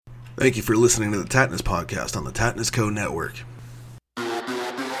Thank you for listening to the Tattness podcast on the Tattness Co. Network.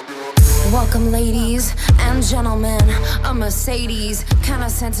 Welcome, ladies and gentlemen. A Mercedes kind of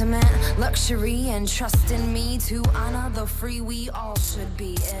sentiment, luxury, and trust in me to honor the free we all should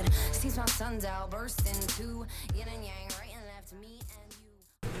be. It seems my sundial burst into yin and yang, right and left, me and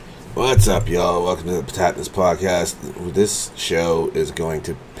you. What's up, y'all? Welcome to the Tattness podcast. This show is going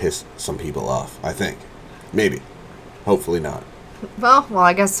to piss some people off, I think. Maybe. Hopefully not. Well,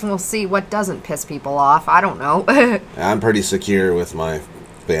 I guess we'll see what doesn't piss people off. I don't know. I'm pretty secure with my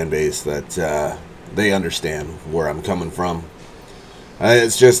fan base that they understand where I'm coming from.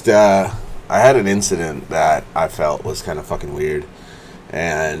 It's just, I had an incident that I felt was kind of fucking weird.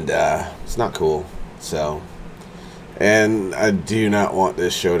 And it's not cool. So, and I do not want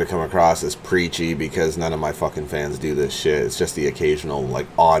this show to come across as preachy because none of my fucking fans do this shit. It's just the occasional, like,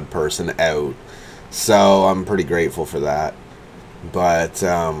 odd person out. So I'm pretty grateful for that. But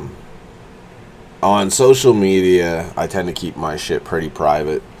on social media, I tend to keep my shit pretty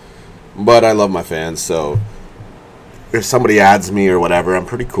private. But I love my fans, so if somebody adds me or whatever, I'm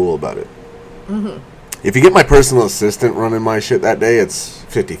pretty cool about it. Mm-hmm. If you get my personal assistant running my shit that day, it's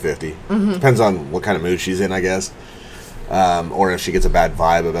 50-50. Mm-hmm. Depends on what kind of mood she's in, I guess. Or if she gets a bad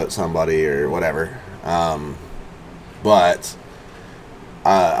vibe about somebody or whatever. But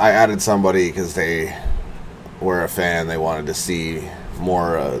I added somebody because they were a fan. They wanted to see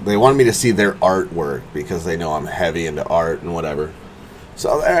more. They wanted me to see their artwork because they know I'm heavy into art and whatever.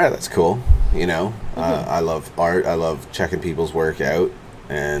 So that's cool. You know, I love art. I love checking people's work out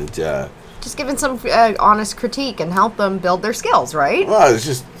and just giving some honest critique and help them build their skills, right? Well, it's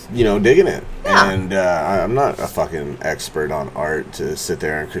just digging it. Yeah. And I'm not a fucking expert on art to sit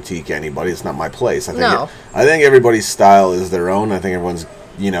there and critique anybody. It's not my place. I think everybody's style is their own. I think everyone's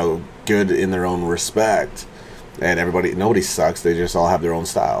good in their own respect. And nobody sucks. They just all have their own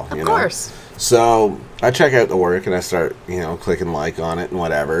style. Of course. So I check out the work and I start, clicking like on it and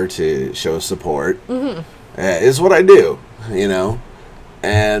whatever to show support. Mm-hmm. Is what I do,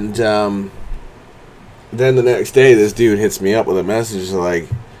 And then the next day, this dude hits me up with a message like,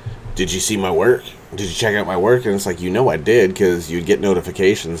 "Did you see my work? Did you check out my work?" And it's like, I did because you'd get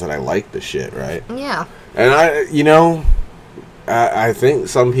notifications that I like the shit, right? Yeah. And I think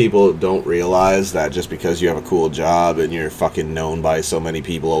some people don't realize that just because you have a cool job and you're fucking known by so many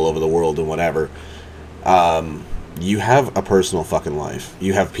people all over the world and whatever, you have a personal fucking life.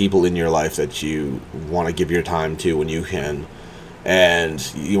 You have people in your life that you want to give your time to when you can, and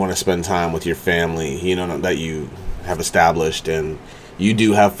you want to spend time with your family, that you have established, and you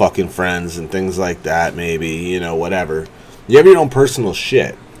do have fucking friends and things like that, maybe, whatever. You have your own personal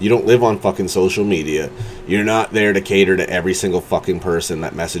shit. You don't live on fucking social media. You're not there to cater to every single fucking person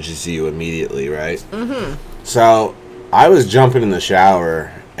that messages you immediately, right? Mm-hmm. So, I was jumping in the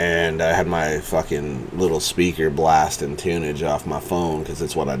shower, and I had my fucking little speaker blasting tunage off my phone, because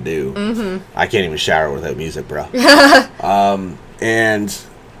it's what I do. Mm-hmm. I can't even shower without music, bro. And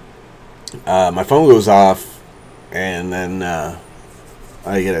my phone goes off, and then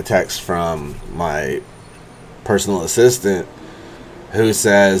I get a text from my personal assistant, who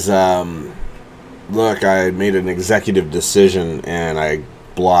says, look, I made an executive decision and I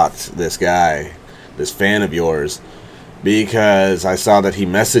blocked this guy, this fan of yours, because I saw that he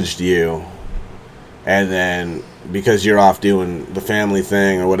messaged you, and then because you're off doing the family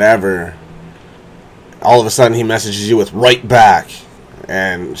thing or whatever, all of a sudden he messages you with right back.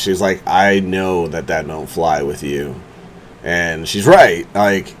 And she's like, I know that don't fly with you. And she's right.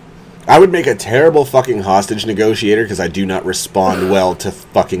 Like, I would make a terrible fucking hostage negotiator because I do not respond well to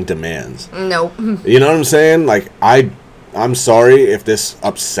fucking demands. Nope. You know what I'm saying? Like, I'm sorry if this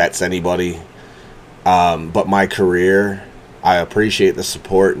upsets anybody, but my career, I appreciate the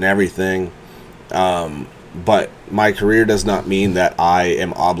support and everything, but my career does not mean that I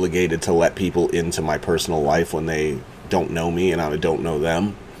am obligated to let people into my personal life when they don't know me and I don't know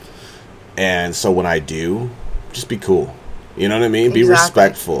them. And so when I do, just be cool. You know what I mean? Be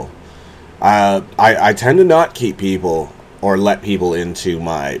respectful. I tend to not keep people or let people into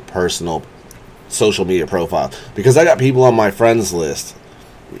my personal social media profile because I got people on my friends list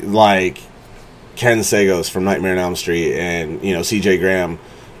like Ken Sagos from Nightmare on Elm Street and CJ Graham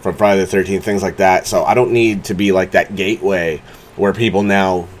from Friday the 13th, things like that. So I don't need to be like that gateway where people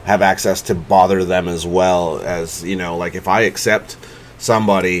now have access to bother them as well as, like if I accept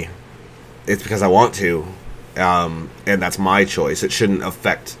somebody, it's because I want to, and that's my choice. It shouldn't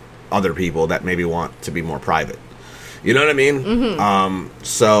affect other people that maybe want to be more private. You know what I mean? Mm-hmm.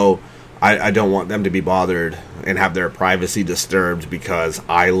 So I don't want them to be bothered and have their privacy disturbed because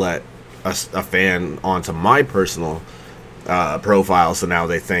I let a fan onto my personal profile, so now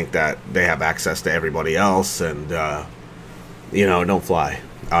they think that they have access to everybody else, and don't fly.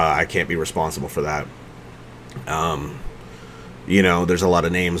 I can't be responsible for that. There's a lot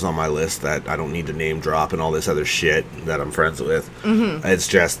of names on my list that I don't need to name drop and all this other shit that I'm friends with. Mm-hmm. It's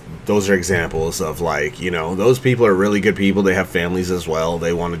just, those are examples of, those people are really good people. They have families as well.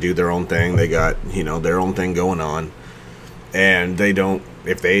 They want to do their own thing. They got, their own thing going on. And they don't,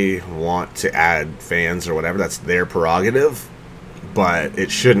 if they want to add fans or whatever, that's their prerogative. But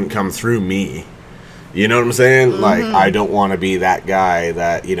it shouldn't come through me. You know what I'm saying? Mm-hmm. Like, I don't want to be that guy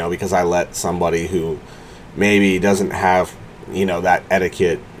that, because I let somebody who maybe doesn't have, that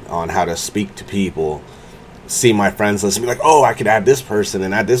etiquette on how to speak to people, see my friends list and be like, oh, I could add this person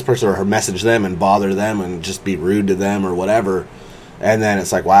or message them and bother them and just be rude to them or whatever. And then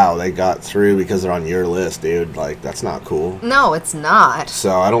it's like, wow, they got through because they're on your list, dude. Like, that's not cool. No, it's not.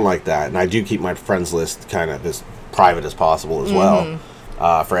 So I don't like that. And I do keep my friends list kind of as private as possible as well,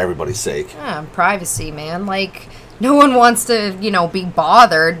 for everybody's sake. Yeah, privacy, man. Like, no one wants to, be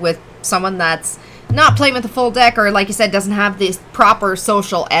bothered with someone that's not playing with the full deck, or like you said, doesn't have this proper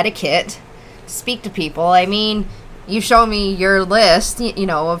social etiquette to speak to people. I mean, you show me your list,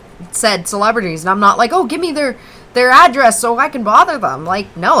 of said celebrities, and I'm not like, oh, give me their address so I can bother them.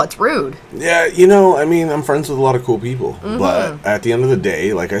 Like, no, it's rude. Yeah, I'm friends with a lot of cool people, but at the end of the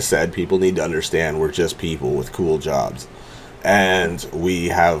day, like I said, people need to understand we're just people with cool jobs, and we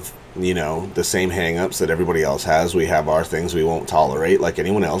have the same hang-ups that everybody else has. We have our things we won't tolerate like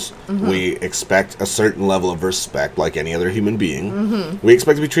anyone else. Mm-hmm. We expect a certain level of respect like any other human being. Mm-hmm. We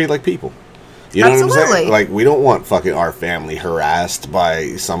expect to be treated like people. You know Absolutely. What I'm saying? Like, we don't want fucking our family harassed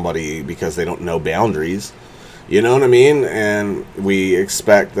by somebody because they don't know boundaries. You know what I mean? And we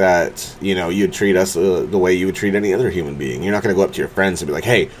expect that, you'd treat us the way you would treat any other human being. You're not going to go up to your friends and be like,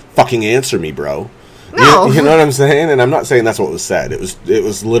 hey, fucking answer me, bro. No. You know what I'm saying? And I'm not saying that's what was said. It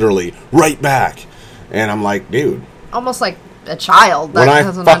was literally right back. And I'm like, dude. Almost like a child. When I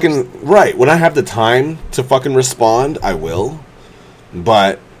have the time to fucking respond, I will.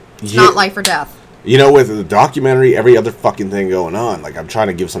 But it's not life or death. With the documentary, every other fucking thing going on, like, I'm trying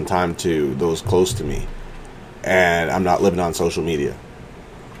to give some time to those close to me. And I'm not living on social media.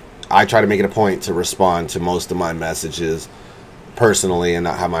 I try to make it a point to respond to most of my messages personally and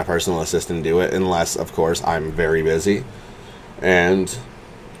not have my personal assistant do it, unless, of course, I'm very busy. And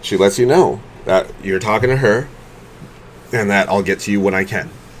she lets you know that you're talking to her and that I'll get to you when I can.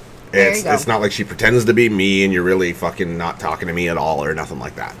 It's not like she pretends to be me and you're really fucking not talking to me at all or nothing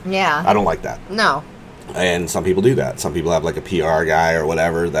like that. Yeah. I don't like that. No. And some people do that. Some people have like a PR guy or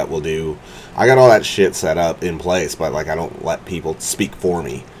whatever that will do. I got all that shit set up in place, but like, I don't let people speak for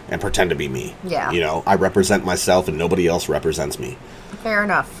me and pretend to be me. Yeah. I represent myself and nobody else represents me. Fair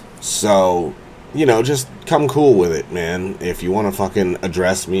enough. So, just come cool with it, man. If you want to fucking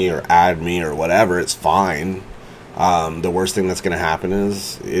address me or add me or whatever, it's fine. The worst thing that's going to happen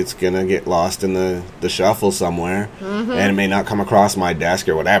is it's going to get lost in the shuffle somewhere. Mm-hmm. And it may not come across my desk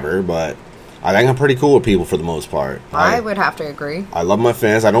or whatever, but I think I'm pretty cool with people for the most part. I would have to agree. I love my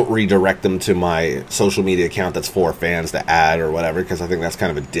fans. I don't redirect them to my social media account that's for fans to add or whatever, because I think that's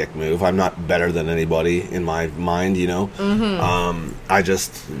kind of a dick move. I'm not better than anybody in my mind, Mm-hmm. I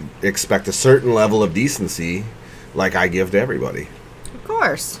just expect a certain level of decency like I give to everybody. Of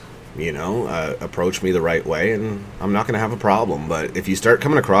course. Approach me the right way and I'm not going to have a problem. But if you start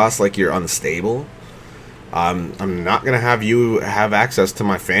coming across like you're unstable, I'm not going to have you have access to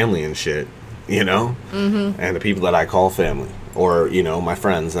my family and shit. Mm-hmm. And the people that I call family, or, my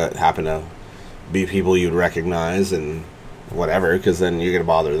friends that happen to be people you'd recognize and whatever, because then you're going to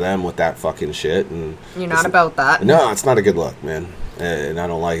bother them with that fucking shit. And you're not about that. No, it's not a good look, man. And I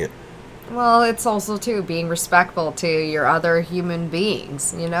don't like it. Well, it's also, too, being respectful to your other human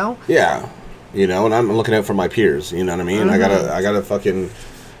beings, Yeah. And I'm looking out for my peers, you know what I mean? Mm-hmm. I gotta fucking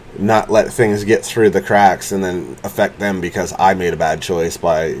not let things get through the cracks and then affect them because I made a bad choice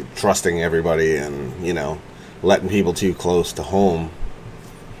by trusting everybody and, letting people too close to home.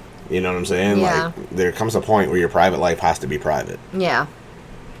 You know what I'm saying? Yeah. Like, there comes a point where your private life has to be private. Yeah.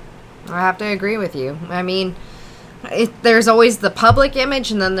 I have to agree with you. I mean, there's always the public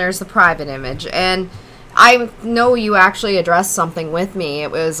image and then there's the private image. And I know you actually addressed something with me.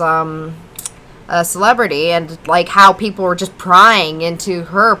 It was, a celebrity and like how people were just prying into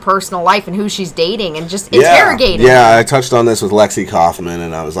her personal life and who she's dating and just interrogating. Yeah, I touched on this with Lexi Kaufman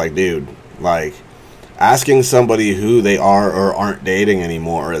and I was like, dude, like, asking somebody who they are or aren't dating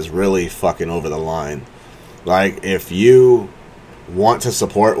anymore is really fucking over the line. Like, if you want to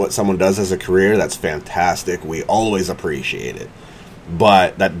support what someone does as a career, that's fantastic. We always appreciate it.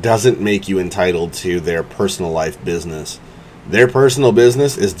 But that doesn't make you entitled to their personal life business Their personal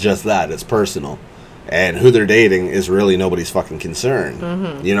business is just that. It's personal. And who they're dating is really nobody's fucking concern.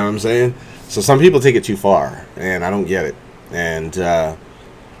 Mm-hmm. You know what I'm saying? So some people take it too far, and I don't get it. And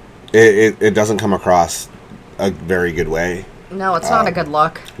it doesn't come across a very good way. No, it's not a good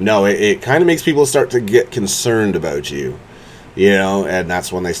look. No, it kind of makes people start to get concerned about you. You know, and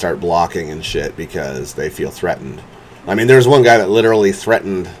that's when they start blocking and shit because they feel threatened. I mean, there's one guy that literally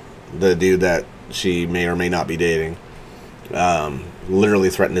threatened the dude that she may or may not be dating. Literally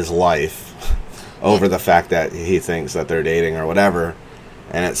threatened his life over the fact that he thinks that they're dating or whatever.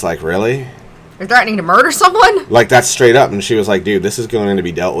 And it's like, really? You're threatening to murder someone? Like, that's straight up. And she was like, dude, this is going to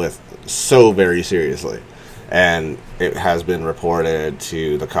be dealt with so very seriously. And it has been reported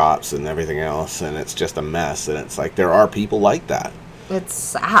to the cops and everything else. And it's just a mess. And it's like, there are people like that. It's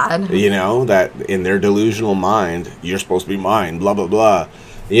sad. You know, that in their delusional mind, you're supposed to be mine, blah, blah, blah.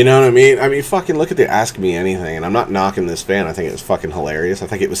 You know what I mean? I mean, fucking look at the Ask Me Anything. And I'm not knocking this fan. I think it was fucking hilarious. I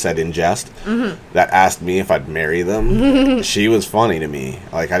think it was said in jest. Mm-hmm. That asked me if I'd marry them. She was funny to me.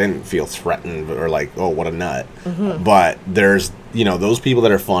 Like, I didn't feel threatened or like, oh, what a nut. Mm-hmm. But there's, you know, those people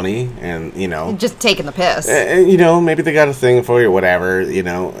that are funny and, you know. Just taking the piss. And, you know, maybe they got a thing for you or whatever. You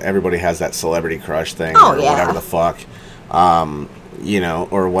know, everybody has that celebrity crush thing or whatever the fuck. You know,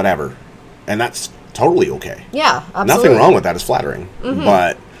 or whatever. And that's totally okay. Yeah, absolutely. Nothing wrong with that. It's flattering. Mm-hmm.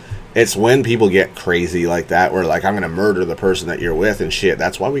 But it's when people get crazy like that where, like, I'm going to murder the person that you're with and shit.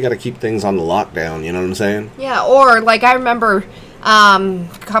 That's why we got to keep things on the lockdown. You know what I'm saying? Yeah, or, like, I remember a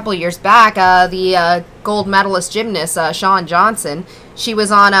couple of years back, the gold medalist gymnast, Shawn Johnson, she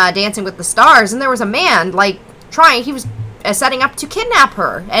was on Dancing with the Stars, and there was a man, like, he was setting up to kidnap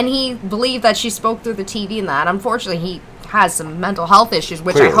her. And he believed that she spoke through the TV and that. Unfortunately, he has some mental health issues,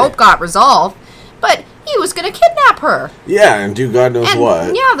 which Clearly. I hope got resolved. But he was going to kidnap her. Yeah, and do God knows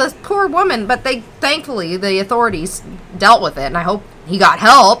what. Yeah, the poor woman. But thankfully, the authorities dealt with it, and I hope he got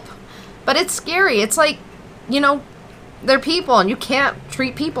help. But it's scary. It's like, you know, they're people, and you can't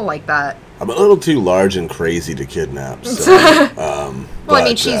treat people like that. I'm a little too large and crazy to kidnap. So, well, I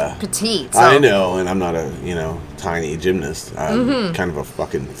mean, she's petite. So. I know, and I'm not a, you know, tiny gymnast. I'm kind of a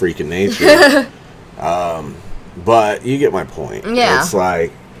fucking freak in nature. But you get my point. Yeah. It's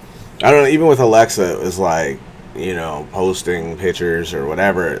like, I don't know, even with Alexa, it was like, you know, posting pictures or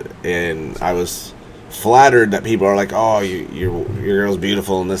whatever, and I was flattered that people are like, oh, your girl's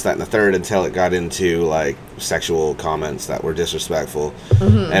beautiful and this, that, and the third, until it got into, like, sexual comments that were disrespectful.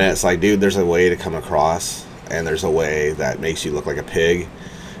 Mm-hmm. And it's like, dude, there's a way to come across, and there's a way that makes you look like a pig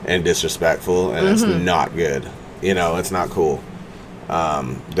and disrespectful, and it's not good. You know, it's not cool.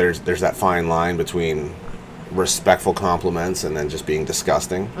 There's that fine line between respectful compliments and then just being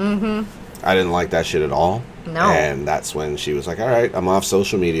disgusting. I didn't like that shit at all. No. And that's when she was like, all right, I'm off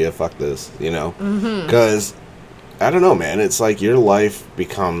social media, fuck this, you know? Because, I don't know, man, it's like your life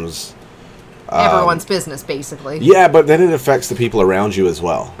becomes everyone's business, basically. Yeah, but then it affects the people around you as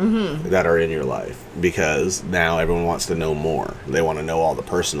well that are in your life, because now everyone wants to know more. They want to know all the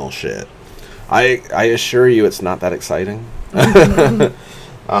personal shit. I assure you it's not that exciting.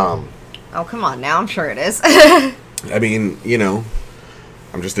 Oh, come on now. I'm sure it is. I mean, you know,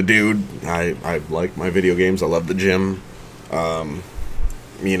 I'm just a dude. I like my video games. I love the gym.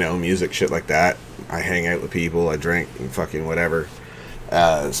 You know, music, shit like that. I hang out with people. I drink and fucking whatever.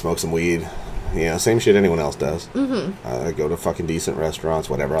 Smoke some weed. You know, same shit anyone else does. I go to fucking decent restaurants,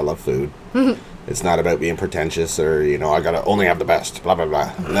 whatever. I love food. It's not about being pretentious or, you know, I gotta only have the best, blah, blah,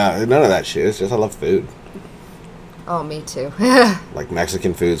 blah. No, none of that shit. It's just I love food. Oh, me too. Like,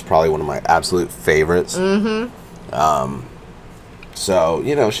 Mexican food is probably one of my absolute favorites. So,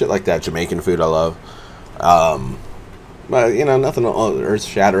 you know, shit like that. Jamaican food I love. But, you know, nothing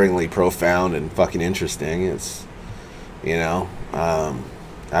earth-shatteringly profound and fucking interesting. It's, you know, I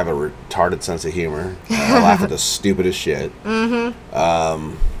have a retarded sense of humor. I laugh at the stupidest shit.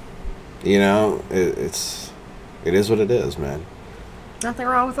 You know, it is what it is, man. Nothing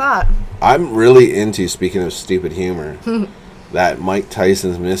wrong with that. I'm really into, speaking of stupid humor, that Mike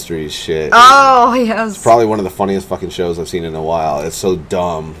Tyson's Mysteries shit. Oh, yes. It's probably one of the funniest fucking shows I've seen in a while. It's so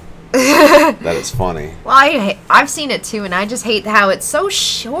dumb that it's funny. Well, I've seen it too, and I just hate how it's so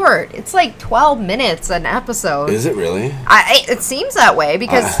short. It's like 12 minutes an episode. Is it really? It seems that way,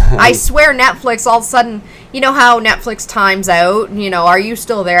 because I swear Netflix all of a sudden, you know how Netflix times out, you know, are you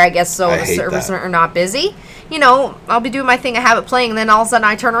still there? I guess so. The servers are not busy. You know, I'll be doing my thing, I have it playing, and then all of a sudden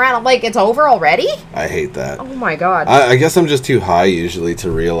I turn around, I'm like, it's over already? I hate that. Oh my god. I guess I'm just too high usually to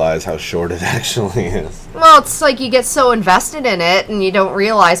realize how short it actually is. Well, it's like you get so invested in it, and you don't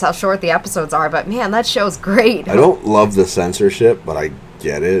realize how short the episodes are, but man, that show's great. I don't love the censorship, but I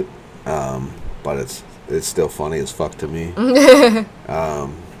get it. But it's still funny as fuck to me.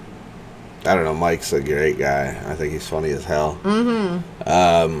 I don't know. Mike's a great guy. I think he's funny as hell.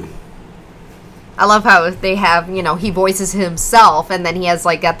 I love how they have, he voices himself, and then he has,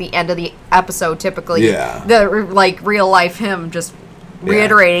 like, at the end of the episode, typically, the, like, real life him just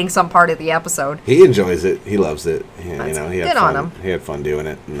reiterating some part of the episode. He enjoys it. He loves it. He had good fun. on him. He had fun doing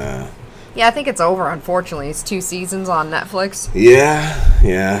it. And, yeah, I think it's over, unfortunately. It's 2 seasons on Netflix. Yeah.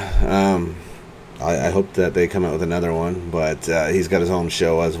 I hope that they come out with another one, but he's got his own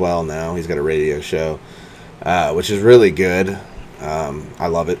show as well now. He's got a radio show, which is really good. I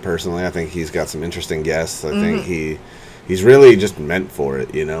love it personally. I think he's got some interesting guests. I think he's really just meant for it,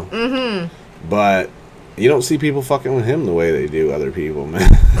 But you don't see people fucking with him the way they do other people, man.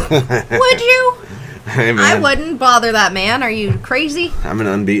 Would you? Hey, man. I wouldn't bother that man. Are you crazy? I'm an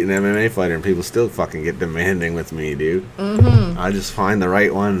unbeaten MMA fighter, and people still fucking get demanding with me, dude. I just find the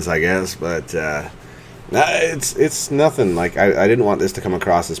right ones, I guess, but it's nothing. Like, I didn't want this to come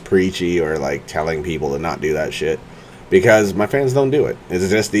across as preachy or, like, telling people to not do that shit. Because my fans don't do it. It's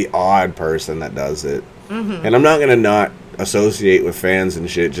just the odd person that does it. And I'm not going to not associate with fans and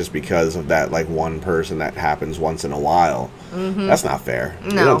shit just because of that, like, one person that happens once in a while. That's not fair. No.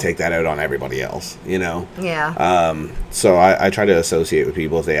 You don't take that out on everybody else, Yeah. So I try to associate with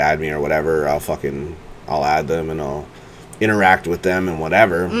people. If they add me or whatever, I'll add them and I'll interact with them and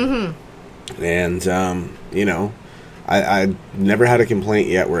whatever. And, I never had a complaint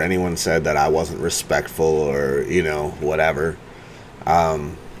yet where anyone said that I wasn't respectful or, whatever.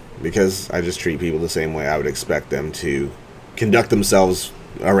 Because I just treat people the same way I would expect them to conduct themselves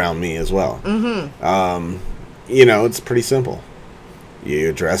around me as well. It's pretty simple. You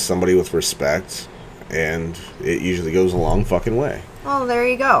address somebody with respect, and it usually goes a long fucking way. Well, there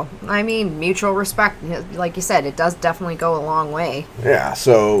you go. I mean, mutual respect, like you said, it does definitely go a long way. Yeah,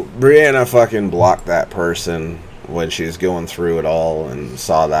 so Brianna fucking blocked that person when she was going through it all and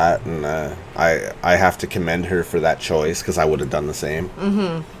saw that, and I have to commend her for that choice, because I would have done the same.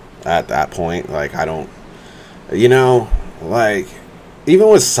 At that point. Like, I don't, like, even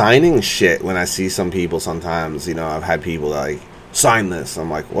with signing shit, when I see some people sometimes, I've had people like, sign this.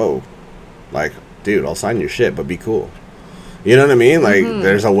 I'm like, whoa, like, dude, I'll sign your shit, but be cool. You know what I mean? Like,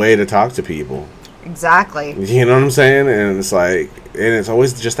 there's a way to talk to people. Exactly. You know what I'm saying? And it's like, and it's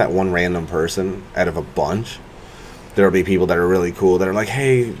always just that one random person out of a bunch. There'll be people that are really cool that are like,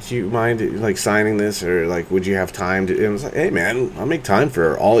 hey, do you mind, like, signing this? Or, like, would you have time to... And it's like, hey, man, I'll make time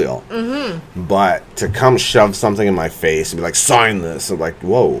for all y'all. But to come shove something in my face and be like, sign this, I'm like,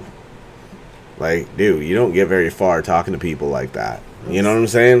 whoa. Like, dude, you don't get very far talking to people like that. You know what I'm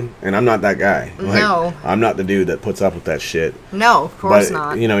saying? And I'm not that guy. Like, no. I'm not the dude that puts up with that shit. No, of course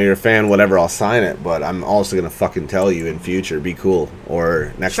not. You're a fan, whatever, I'll sign it. But I'm also going to fucking tell you in future, be cool.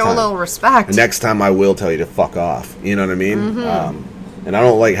 Or next time. Show a little respect. Next time I will tell you to fuck off. You know what I mean? And I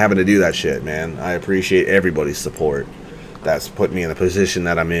don't like having to do that shit, man. I appreciate everybody's support that's put me in the position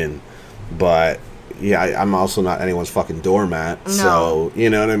that I'm in. But... yeah, I'm also not anyone's fucking doormat. No. So,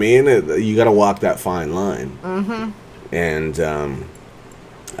 you know what I mean? You got to walk that fine line. And,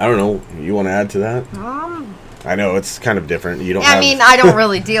 I don't know. You want to add to that? I know it's kind of different. You don't. I mean, I don't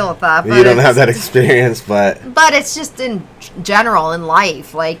really deal with that. But you don't have that experience, but it's just in general in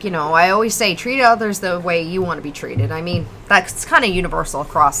life. Like, I always say, treat others the way you want to be treated. I mean, that's kind of universal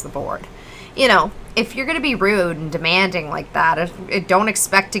across the board. If you're going to be rude and demanding like that, don't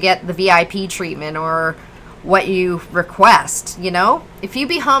expect to get the VIP treatment or what you request. If you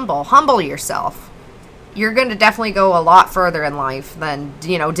be humble yourself. You're going to definitely go a lot further in life than,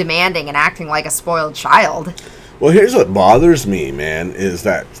 demanding and acting like a spoiled child. Well, here's what bothers me, man, is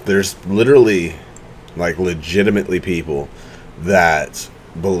that there's literally, like, legitimately people that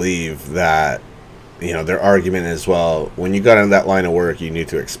believe that, their argument is, well, when you got in that line of work, you need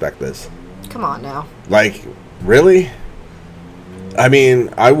to expect this. Come on now. Like, really? I mean,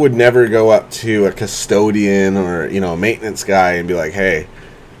 I would never go up to a custodian or, a maintenance guy and be like, hey...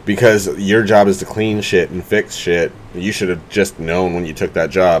 because your job is to clean shit and fix shit, you should have just known when you took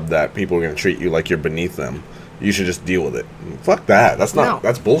that job that people are going to treat you like you're beneath them. You should just deal with it. Fuck that. That's not. No.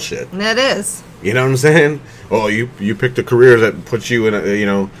 That's bullshit. It is. You know what I'm saying? Oh, you picked a career that puts you in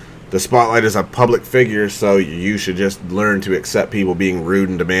a, the spotlight as a public figure, so you should just learn to accept people being rude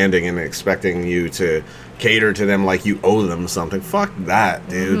and demanding and expecting you to cater to them like you owe them something. Fuck that,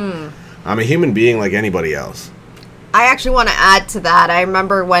 dude. I'm a human being like anybody else. I actually want to add to that. I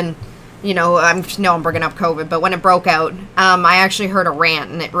remember when, I'm bringing up COVID, but when it broke out, I actually heard a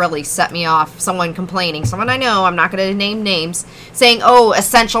rant, and it really set me off. Someone complaining, someone I know, I'm not going to name names, saying, oh,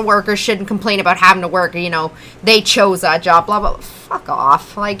 essential workers shouldn't complain about having to work, they chose that job, blah, blah, blah. Fuck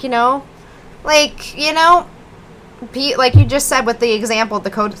off. Like, Like, you know, like you just said with the example of the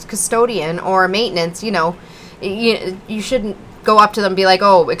custodian or maintenance, you know, you shouldn't go up to them and be like,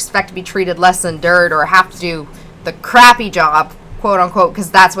 oh, expect to be treated less than dirt or have to do the crappy job, quote unquote,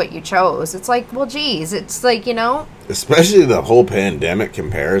 because that's what you chose. It's like, well, geez, it's like, you know. Especially the whole pandemic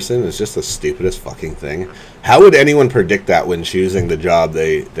comparison is just the stupidest fucking thing. How would anyone predict that when choosing the job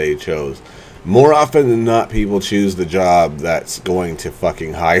they chose? More often than not, people choose the job that's going to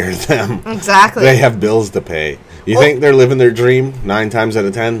fucking hire them. Exactly. They have bills to pay. You think they're living their dream 9 times out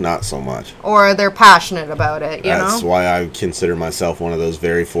of 10? Not so much. Or they're passionate about it, you know? That's why I consider myself one of those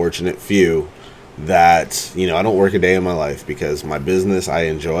very fortunate few that, you know, I don't work a day in my life because my business I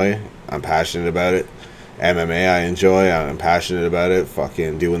enjoy. I'm passionate about it. MMA I enjoy. I'm passionate about it.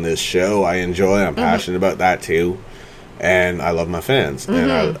 Fucking doing this show I enjoy. I'm passionate about that too. And I love my fans.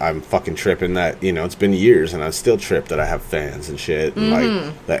 And I'm fucking tripping that, you know, it's been years and I'm still tripped that I have fans and shit. And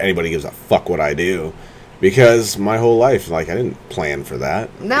like, that anybody gives a fuck what I do. Because my whole life, like, I didn't plan for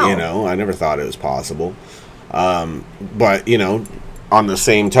that. No. You know, I never thought it was possible. But, you know, on the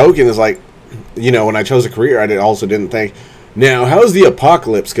same token, it's like, you know, when I chose a career, I also didn't think, now, how is the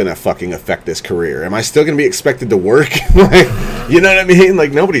apocalypse going to fucking affect this career? Am I still going to be expected to work? Like, you know what I mean?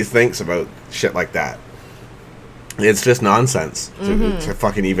 Like, nobody thinks about shit like that. It's just nonsense to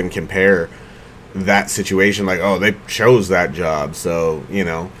fucking even compare that situation. Like, oh, they chose that job, so, you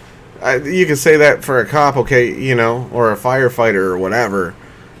know. You can say that for a cop, okay, you know, or a firefighter or whatever.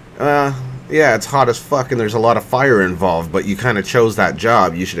 Yeah, it's hot as fuck and there's a lot of fire involved, but you kind of chose that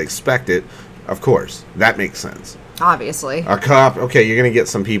job. You should expect it. Of course. That makes sense. Obviously. A cop, okay, you're going to get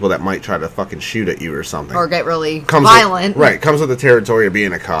some people that might try to fucking shoot at you or something. Or get really violent. Comes with the territory of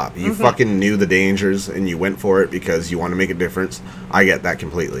being a cop. You fucking knew the dangers and you went for it because you want to make a difference. I get that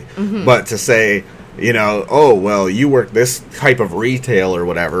completely. But to say, you know, oh, well, you work this type of retail or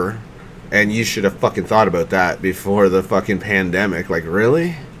whatever, and you should have fucking thought about that before the fucking pandemic. Like,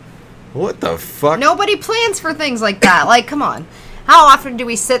 really? What the fuck? Nobody plans for things like that. Like, come on. How often do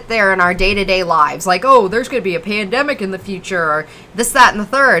we sit there in our day-to-day lives like, oh, there's going to be a pandemic in the future, or this, that, and the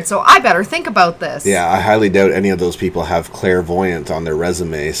third, so I better think about this. Yeah, I highly doubt any of those people have clairvoyant on their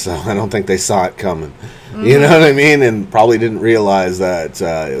resume, so I don't think they saw it coming. You know what I mean? And probably didn't realize that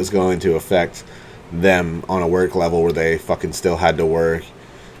it was going to affect them on a work level where they fucking still had to work.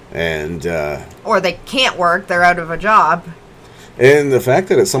 And or they can't work, they're out of a job. And the fact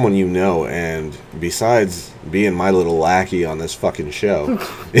that it's someone you know, and besides being my little lackey on this fucking show,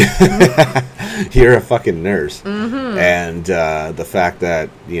 you're a fucking nurse. And the fact that,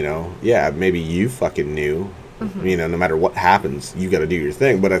 you know, yeah, maybe you fucking knew, you know, no matter what happens, you got to do your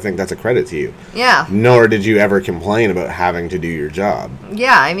thing. But I think that's a credit to you. Yeah. Nor did you ever complain about having to do your job.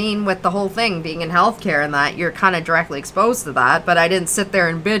 Yeah, I mean, with the whole thing being in healthcare and that, you're kind of directly exposed to that. But I didn't sit there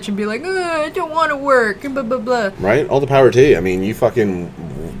and bitch and be like, I don't want to work, and blah, blah, blah. Right? All the power to you. I mean, you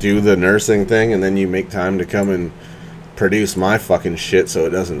fucking do the nursing thing, and then you make time to come and produce my fucking shit so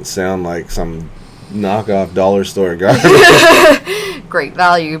it doesn't sound like some knockoff dollar store garbage. Great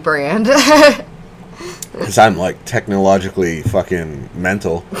value brand. Because I'm, like, technologically fucking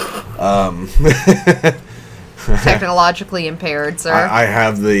mental. Technologically impaired, sir. I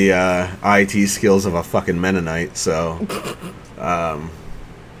have the IT skills of a fucking Mennonite, so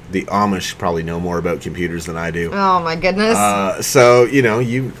the Amish probably know more about computers than I do. Oh, my goodness. So, you know,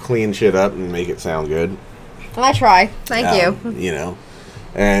 you clean shit up and make it sound good. I try. Thank you. You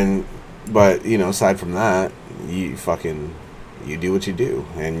know, but, you know, aside from that, you do what you do,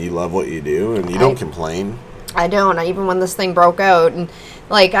 and you love what you do, and you don't complain. I don't. Even when this thing broke out, and,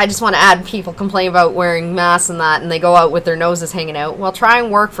 like, I just want to add, people complain about wearing masks and that, and they go out with their noses hanging out. Well, try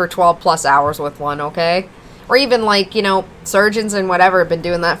and work for 12 plus hours with one, okay? Or even, like, you know, surgeons and whatever have been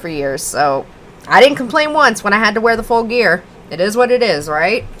doing that for years, so I didn't complain once when I had to wear the full gear. It is what it is,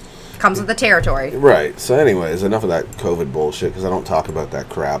 right? Comes with the territory. Right. So anyways, enough of that COVID bullshit, because I don't talk about that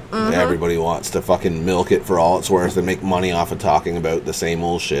crap. Everybody wants to fucking milk it for all it's worth and make money off of talking about the same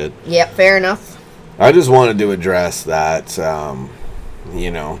old shit. Yep, fair enough. I just wanted to address that,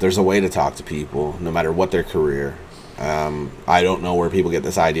 you know, there's a way to talk to people, no matter what their career. I don't know where people get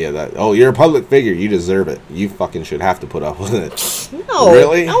this idea that, oh, you're a public figure, you deserve it. You fucking should have to put up with it. No.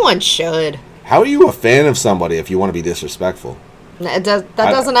 Really? No one should. How are you a fan of somebody if you want to be disrespectful? That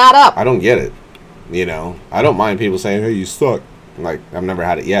doesn't add up. I don't get it. You know, I don't mind people saying, hey, you suck. Like, I've never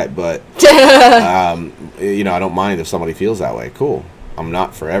had it yet, but, you know, I don't mind if somebody feels that way. Cool. I'm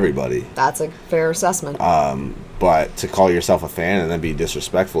not for everybody. That's a fair assessment. But to call yourself a fan and then be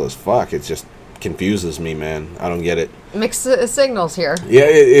disrespectful as fuck, it just confuses me, man. I don't get it. Mixed signals here. Yeah,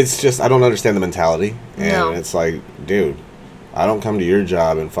 it's just, I don't understand the mentality. And No. it's like, dude, I don't come to your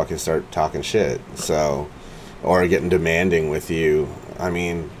job and fucking start talking shit. So, or getting demanding with you. I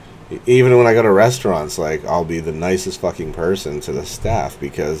mean, even when I go to restaurants, like, I'll be the nicest fucking person to the staff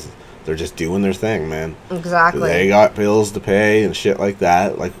because they're just doing their thing, man. Exactly. They got bills to pay and shit like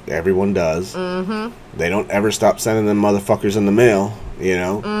that, like everyone does. Mm-hmm. They don't ever stop sending them motherfuckers in the mail, you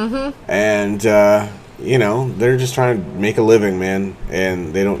know? Mm-hmm. And, you know, they're just trying to make a living, man.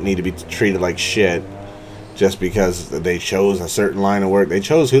 And they don't need to be treated like shit just because they chose a certain line of work. They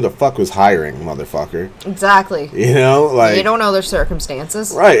chose who the fuck was hiring, motherfucker. Exactly. You know, like... You don't know their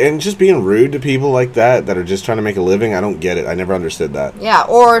circumstances. Right, and just being rude to people like that are just trying to make a living, I don't get it. I never understood that. Yeah,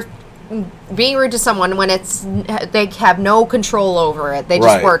 or being rude to someone when they have no control over it. They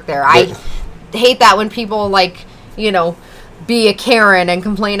just work there. I hate that when people, like, you know, be a Karen and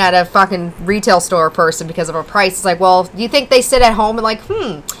complain at a fucking retail store person because of a price. It's like, well, you think they sit at home and like,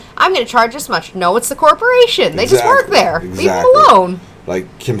 I'm going to charge this much. No, it's the corporation. They just work there. Leave them alone.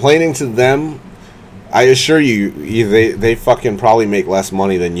 Like, complaining to them, I assure you, they fucking probably make less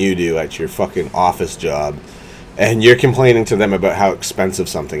money than you do at your fucking office job. And you're complaining to them about how expensive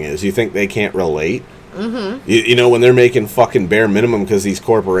something is. You think they can't relate? Mm-hmm. You know, when they're making fucking bare minimum because these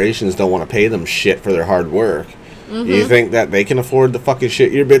corporations don't want to pay them shit for their hard work. Mm-hmm. You think that they can afford the fucking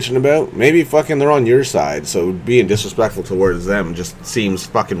shit you're bitching about? Maybe fucking they're on your side, so being disrespectful towards them just seems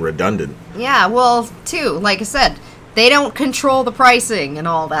fucking redundant. Yeah, well, too, like I said, they don't control the pricing and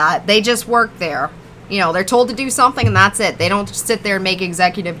all that. They just work there. You know, they're told to do something and that's it. They don't sit there and make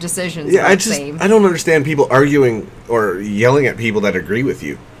executive decisions. Yeah, I don't understand people arguing or yelling at people that agree with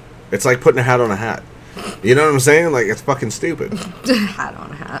you. It's like putting a hat on a hat. You know what I'm saying? Like, it's fucking stupid. Hat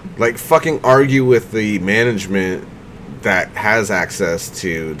on a hat. Like, fucking argue with the management that has access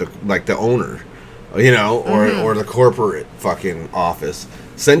to the owner, you know, or the corporate fucking office.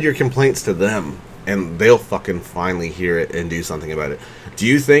 Send your complaints to them, and they'll fucking finally hear it and do something about it. Do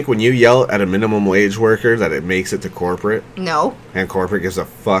you think when you yell at a minimum wage worker that it makes it to corporate? No. And corporate gives a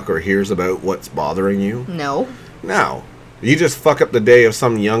fuck or hears about what's bothering you? No. No. You just fuck up the day of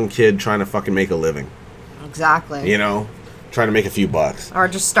some young kid trying to fucking make a living. Exactly. You know? Trying to make a few bucks. Or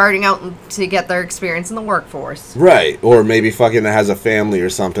just starting out to get their experience in the workforce. Right. Or maybe fucking has a family or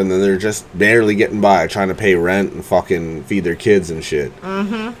something and they're just barely getting by trying to pay rent and fucking feed their kids and shit.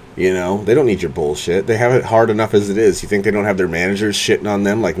 Mm-hmm. You know? They don't need your bullshit. They have it hard enough as it is. You think they don't have their managers shitting on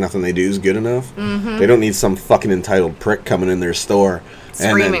them like nothing they do is good enough? Mm-hmm. They don't need some fucking entitled prick coming in their store.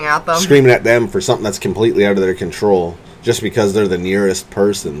 Screaming at them. Screaming at them for something that's completely out of their control. Just because they're the nearest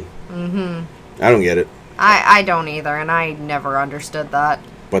person. Mm-hmm. I don't get it. I don't either, and I never understood that.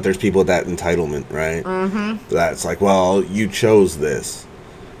 But there's people with that entitlement, right? Mm-hmm. That's like, well, you chose this.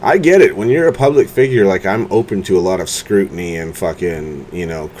 I get it. When you're a public figure, like, I'm open to a lot of scrutiny and fucking, you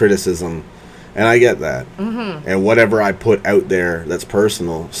know, criticism. And I get that. Mm-hmm. And whatever I put out there that's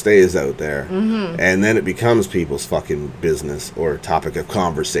personal stays out there. Mm-hmm. And then it becomes people's fucking business or topic of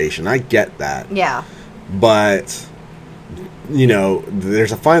conversation. I get that. Yeah. But... you know,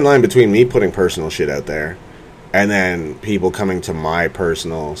 there's a fine line between me putting personal shit out there and then people coming to my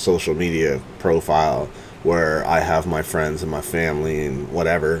personal social media profile where I have my friends and my family and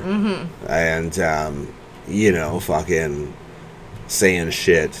whatever. Mm-hmm. And, you know, fucking saying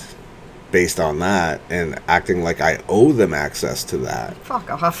shit based on that and acting like I owe them access to that. Fuck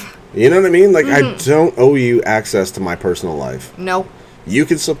off. You know what I mean? Like, I don't owe you access to my personal life. Nope. You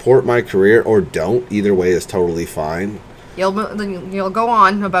can support my career or don't. Either way is totally fine. You'll go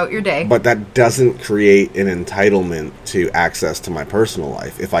on about your day. But that doesn't create an entitlement to access to my personal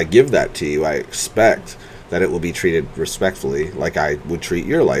life. If I give that to you, I expect that it will be treated respectfully, like I would treat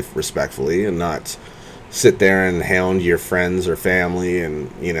your life respectfully, and not sit there and hound your friends or family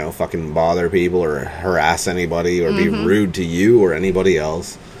and, you know, fucking bother people or harass anybody or be rude to you or anybody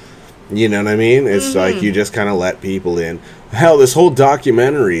else. You know what I mean? It's like you just kind of let people in. Hell, this whole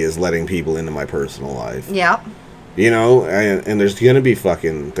documentary is letting people into my personal life. Yeah. You know, and there's going to be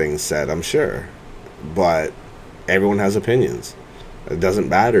fucking things said, I'm sure. But everyone has opinions. It doesn't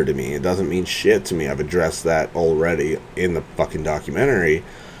matter to me. It doesn't mean shit to me. I've addressed that already in the fucking documentary.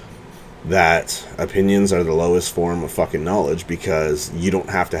 That opinions are the lowest form of fucking knowledge because you don't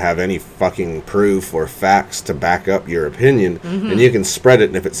have to have any fucking proof or facts to back up your opinion. And you can spread it,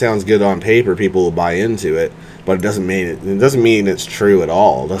 and if it sounds good on paper, people will buy into it. But it doesn't mean it's true at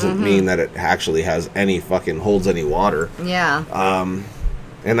all. It doesn't mean that it actually has any fucking holds any water. Yeah.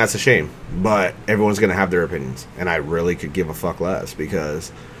 And that's a shame. But everyone's gonna have their opinions, and I really could give a fuck less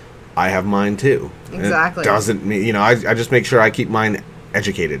because I have mine too. Exactly. It doesn't mean, you know, I just make sure I keep mine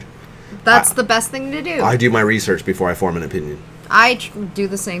educated. That's the best thing to do. I do my research before I form an opinion. I do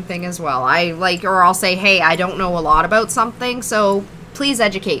the same thing as well. Or I'll say, hey, I don't know a lot about something, so please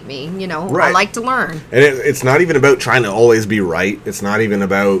educate me. Right. I like to learn. And it's not even about trying to always be right. It's not even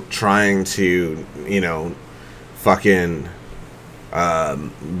about trying to, fucking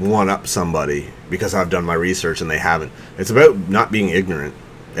one up somebody because I've done my research and they haven't. It's about not being ignorant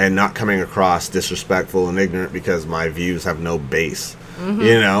and not coming across disrespectful and ignorant because my views have no base.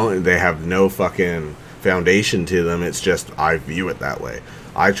 They have no fucking foundation to them. It's just I view it that way.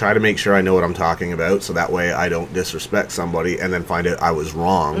 I try to make sure I know what I'm talking about so that way I don't disrespect somebody and then find out I was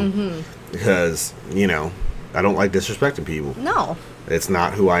wrong because, I don't like disrespecting people. No. It's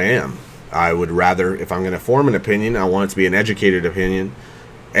not who I am. I would rather, if I'm going to form an opinion, I want it to be an educated opinion,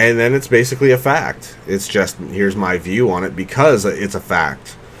 and then it's basically a fact. It's just, here's my view on it because it's a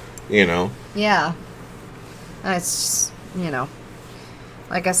fact, Yeah. It's,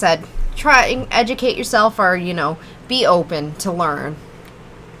 like I said, try and educate yourself or, be open to learn.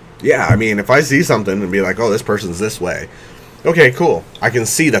 Yeah, I mean, if I see something and be like, oh, this person's this way, okay, cool. I can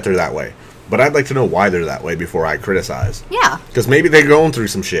see that they're that way. But I'd like to know why they're that way before I criticize. Yeah. Because maybe they're going through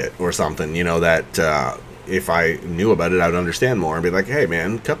some shit or something, that if I knew about it, I would understand more and be like, hey,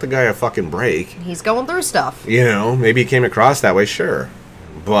 man, cut the guy a fucking break. He's going through stuff. Maybe he came across that way, sure.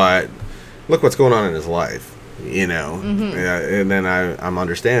 But look what's going on in his life, And then I'm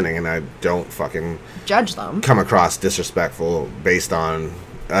understanding and I don't fucking judge them. Come across disrespectful based on,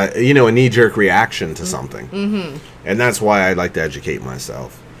 a knee-jerk reaction to something. Mm-hmm. And that's why I like to educate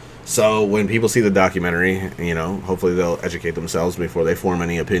myself. So when people see the documentary, hopefully they'll educate themselves before they form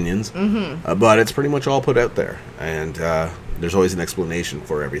any opinions. Mm-hmm. But it's pretty much all put out there. And there's always an explanation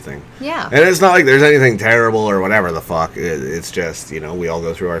for everything. Yeah. And it's not like there's anything terrible or whatever the fuck. It's just, we all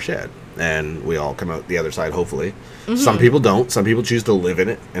go through our shit. And we all come out the other side, hopefully. Mm-hmm. Some people don't. Some people choose to live in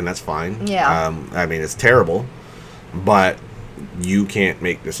it, and that's fine. Yeah. I mean, it's terrible. But you can't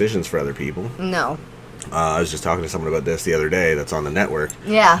make decisions for other people. No. I was just talking to someone about this the other day that's on the network.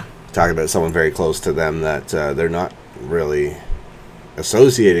 Yeah. Talking about someone very close to them that they're not really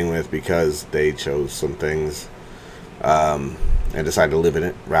associating with because they chose some things and decided to live in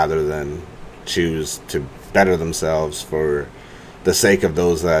it rather than choose to better themselves for the sake of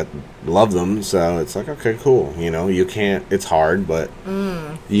those that love them. So it's like, okay, cool. You can't, it's hard, but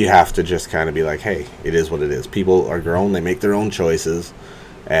you have to just kind of be like, hey, it is what it is. People are grown, they make their own choices.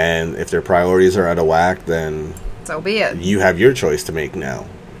 And if their priorities are out of whack, then so be it. You have your choice to make now.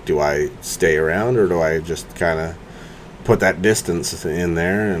 Do I stay around or do I just kind of put that distance in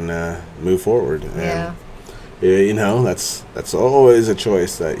there and move forward? Yeah. And, that's always a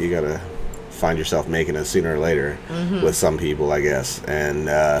choice that you got to find yourself making it sooner or later with some people, I guess. And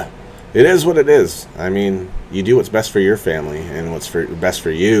it is what it is. I mean, you do what's best for your family and what's best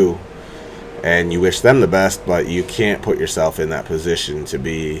for you. And you wish them the best, but you can't put yourself in that position to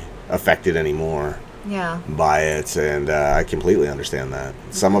be affected anymore by it. And I completely understand that.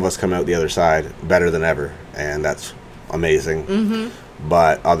 Some of us come out the other side better than ever, and that's amazing. Mm-hmm.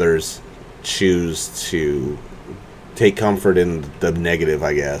 But others choose to take comfort in the negative,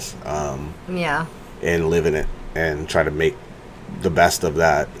 I guess. And live in it and try to make the best of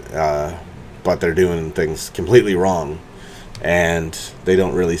that. But they're doing things completely wrong. And they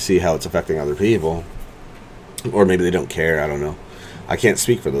don't really see how it's affecting other people. Or maybe they don't care, I don't know. I can't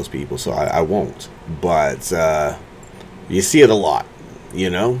speak for those people, so I won't. But you see it a lot,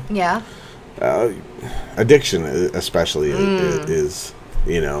 Yeah. Addiction especially is,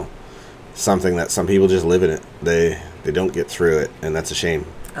 something that some people just live in it. They don't get through it, and that's a shame.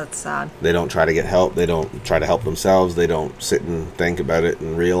 That's sad. They don't try to get help. They don't try to help themselves. They don't sit and think about it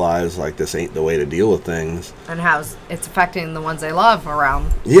and realize, like, this ain't the way to deal with things. And how it's affecting the ones they love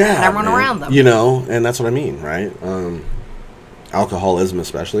around. Yeah. And everyone around them. And that's what I mean, right? Alcoholism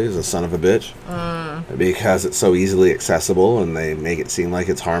especially is a son of a bitch. Because it's so easily accessible and they make it seem like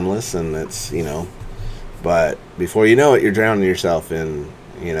it's harmless and it's, but before you know it, you're drowning yourself in,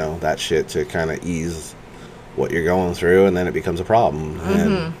 that shit to kind of ease what you're going through, and then it becomes a problem.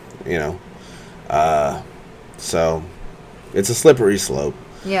 And so it's a slippery slope.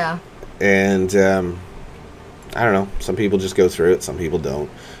 Yeah. And I don't know, some people just go through it, some people don't,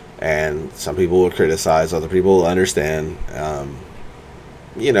 and some people will criticize, other people will understand.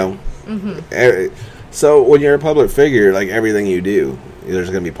 So when you're a public figure, like, everything you do, there's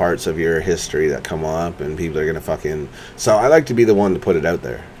going to be parts of your history that come up and people are going to so I like to be the one to put it out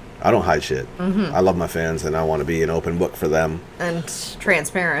there. I don't hide shit. I love my fans, and I want to be an open book for them. And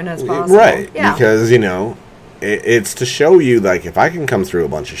transparent as possible. Right. Yeah. Because, it's to show you, like, if I can come through a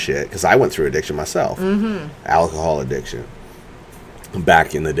bunch of shit, because I went through addiction myself. Alcohol addiction.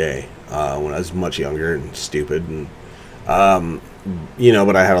 Back in the day, when I was much younger and stupid. And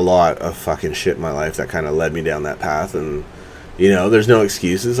But I had a lot of fucking shit in my life that kind of led me down that path, and there's no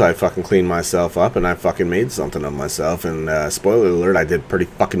excuses. I fucking cleaned myself up, and I fucking made something of myself, and spoiler alert, I did pretty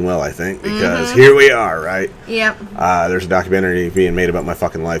fucking well, I think, because here we are, right? Yep. There's a documentary being made about my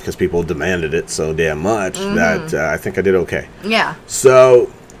fucking life because people demanded it so damn much that I think I did okay. Yeah.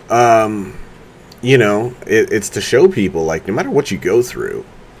 So, it's to show people, like, no matter what you go through,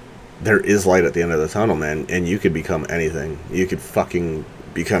 there is light at the end of the tunnel, man, and you could become anything. You could fucking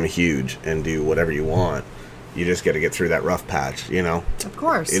become huge and do whatever you want. You just got to get through that rough patch, Of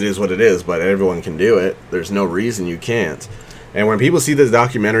course. It is what it is, but everyone can do it. There's no reason you can't. And when people see this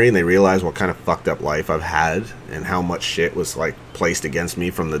documentary and they realize what kind of fucked up life I've had and how much shit was, like, placed against me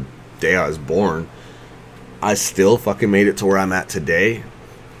from the day I was born, I still fucking made it to where I'm at today.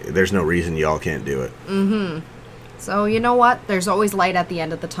 There's no reason y'all can't do it. So, you know what? There's always light at the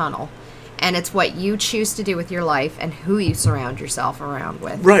end of the tunnel. And it's what you choose to do with your life and who you surround yourself around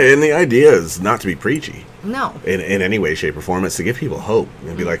with. Right, and the idea is not to be preachy. No. In any way, shape, or form. It's to give people hope.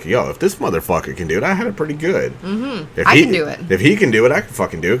 And be like, yo, if this motherfucker can do it, I had it pretty good. I can do it. If he can do it, I can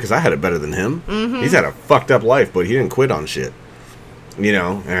fucking do it, because I had it better than him. He's had a fucked up life, but he didn't quit on shit.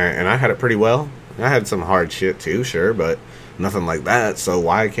 And I had it pretty well. I had some hard shit too, sure, but nothing like that, so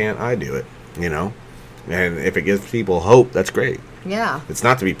why can't I do it? And if it gives people hope, that's great. Yeah. It's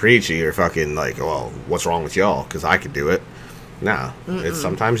not to be preachy or fucking like, well, what's wrong with y'all? Because I could do it. Nah. It's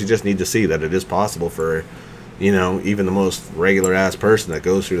sometimes you just need to see that it is possible for, even the most regular ass person that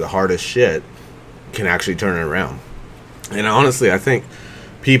goes through the hardest shit can actually turn it around. And honestly, I think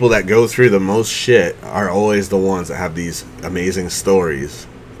people that go through the most shit are always the ones that have these amazing stories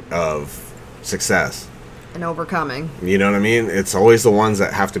of success. And overcoming. You know what I mean? It's always the ones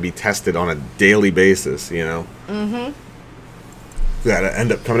that have to be tested on a daily basis, that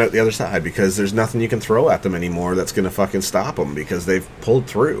end up coming out the other side, because there's nothing you can throw at them anymore that's going to fucking stop them, because they've pulled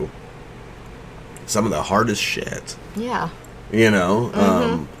through some of the hardest shit. Yeah.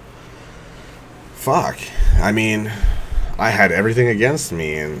 Fuck. I mean, I had everything against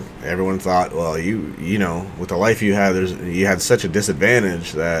me, and everyone thought, well, you with the life you had, you had such a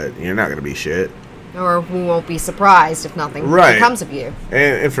disadvantage that you're not going to be shit. Or we won't be surprised if nothing comes of you.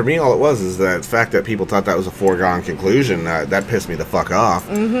 And for me, all it was is that the fact that people thought that was a foregone conclusion, that pissed me the fuck off.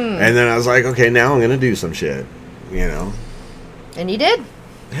 And then I was like, okay, now I'm going to do some shit, And you did.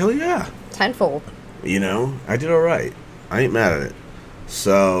 Hell yeah. Tenfold. I did all right. I ain't mad at it.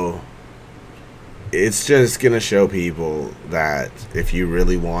 So, it's just going to show people that if you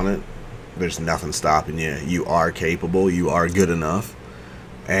really want it, there's nothing stopping you. You are capable. You are good enough.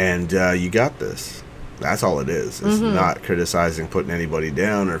 And you got this. That's all it is. It's not criticizing, putting anybody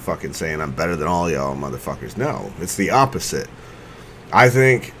down, or fucking saying I'm better than all y'all motherfuckers. No, it's the opposite. I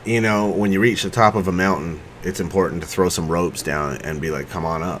think, when you reach the top of a mountain, it's important to throw some ropes down and be like, come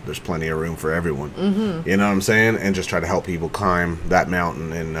on up. There's plenty of room for everyone. You know what I'm saying? And just try to help people climb that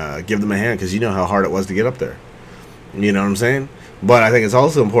mountain and give them a hand, because you know how hard it was to get up there. You know what I'm saying? But I think it's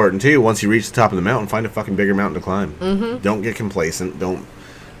also important, too, once you reach the top of the mountain, find a fucking bigger mountain to climb. Don't get complacent. Don't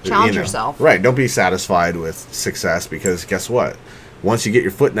challenge yourself. Right. Don't be satisfied with success, because guess what? Once you get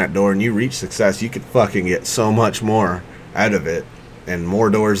your foot in that door and you reach success, you could fucking get so much more out of it and more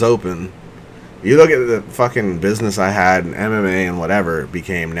doors open. You look at the fucking business I had in MMA and whatever, it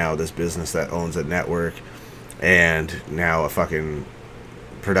became now this business that owns a network and now a fucking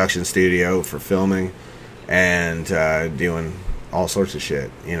production studio for filming and doing all sorts of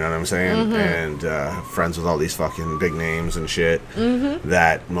shit, you know what I'm saying? And friends with all these fucking big names and shit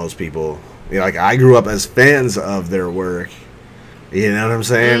that most people, like, I grew up as fans of their work, you know what I'm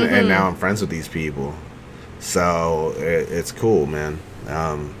saying? And now I'm friends with these people. So it's cool, man.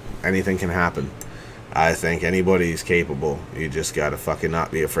 Anything can happen. I think anybody's capable. You just gotta fucking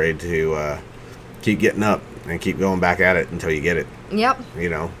not be afraid to keep getting up and keep going back at it until you get it. Yep.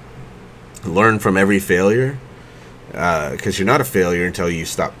 Learn from every failure. Because you're not a failure until you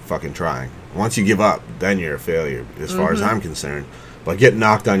stop fucking trying. Once you give up, then you're a failure, as far as I'm concerned. But get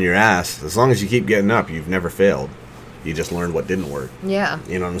knocked on your ass, as long as you keep getting up, you've never failed. You just learned what didn't work. Yeah.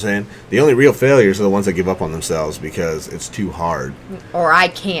 You know what I'm saying? The only real failures are the ones that give up on themselves because it's too hard. Or I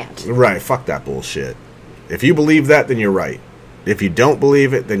can't. Right, fuck that bullshit. If you believe that, then you're right. If you don't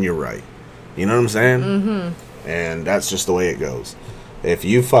believe it, then you're right. You know what I'm saying? And that's just the way it goes. If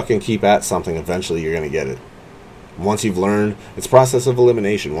you fucking keep at something, eventually you're going to get it. Once you've learned, it's process of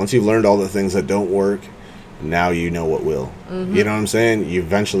elimination. Once you've learned all the things that don't work, now you know what will. You know what I'm saying? You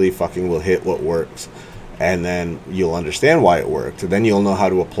eventually fucking will hit what works. And then you'll understand why it worked. And then you'll know how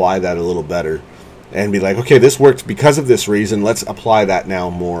to apply that a little better and be like, okay, this worked because of this reason. Let's apply that now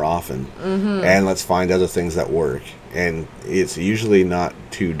more often, and let's find other things that work. And it's usually not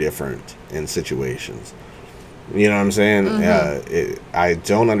too different in situations. You know what I'm saying? I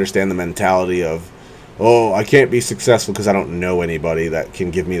don't understand the mentality of, oh, I can't be successful because I don't know anybody that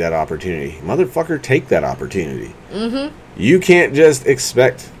can give me that opportunity. Motherfucker, take that opportunity. You can't just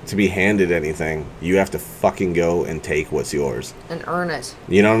expect to be handed anything. You have to fucking go and take what's yours. And earn it.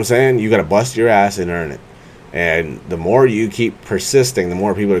 You know what I'm saying? You got to bust your ass and earn it. And the more you keep persisting, the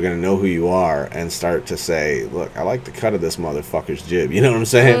more people are going to know who you are and start to say, look, I like the cut of this motherfucker's jib. You know what I'm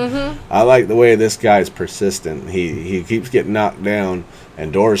saying? I like the way this guy's persistent. He keeps getting knocked down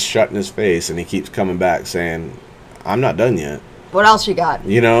and doors shut in his face, and he keeps coming back saying, I'm not done yet. What else you got?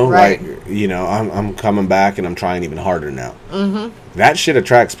 You know, right. like, you know, I'm coming back and I'm trying even harder now. That shit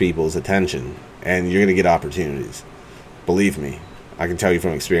attracts people's attention, and you're going to get opportunities. Believe me. I can tell you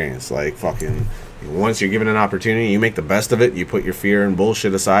from experience. Like, fucking, once you're given an opportunity, you make the best of it. You put your fear and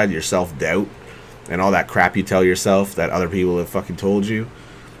bullshit aside, your self-doubt, and all that crap you tell yourself that other people have fucking told you.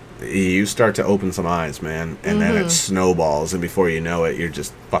 You start to open some eyes, man. And then it snowballs, and before you know it, you're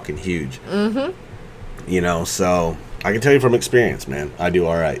just fucking huge. You know, so I can tell you from experience, man. I do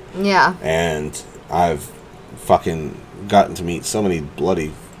all right. Yeah. And I've fucking gotten to meet so many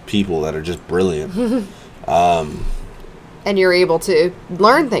bloody people that are just brilliant. And you're able to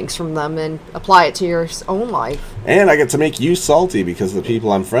learn things from them and apply it to your own life. And I get to make you salty because of the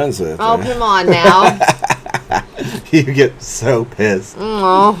people I'm friends with. Oh, come on now. You get so pissed.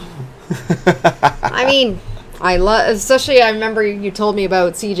 Oh. I mean, especially I remember you told me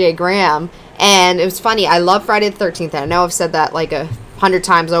about CJ Graham, and it was funny. I love Friday the 13th, and I know I've said that like 100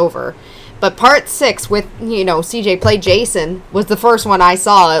 times over. But part 6 with, you know, CJ played Jason was the first one I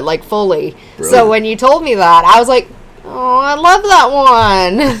saw it like fully. Brilliant. So when you told me that, I was like, oh, I love that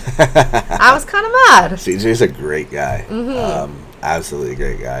one. I was kind of mad. CJ's a great guy. Absolutely a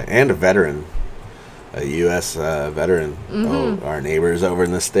great guy. And a veteran. A U.S. Veteran. Oh, our neighbors over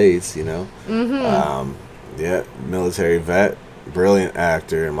in the States, you know. Yeah, military vet. Brilliant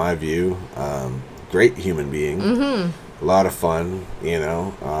actor, in my view. Great human being. A lot of fun, you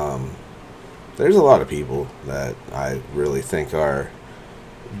know. There's a lot of people that I really think are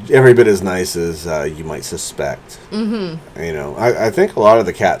every bit as nice as you might suspect. You know, I think a lot of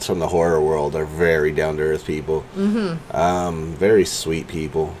the cats from the horror world are very down-to-earth people. Very sweet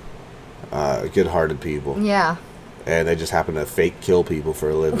people. Good-hearted people. Yeah. And they just happen to fake kill people for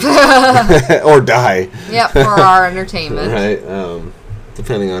a living. Or die. Yep, for our entertainment. Right?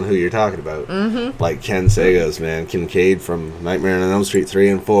 Depending on who you're talking about. Like Ken Sagoes, man. Kincaid from Nightmare on Elm Street 3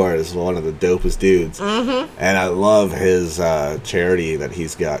 and 4 is one of the dopest dudes. And I love his charity that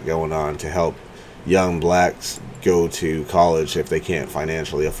he's got going on to help young blacks go to college if they can't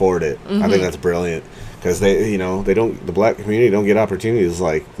financially afford it. I think that's brilliant. Because the black community don't get opportunities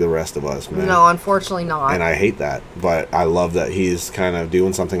like the rest of us, man. No, unfortunately not. And I hate that. But I love that he's kind of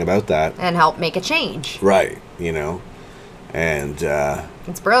doing something about that. And help make a change. Right, you know. And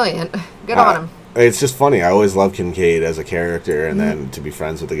it's brilliant. Good on him. It's just funny. I always loved Kincaid as a character, and then to be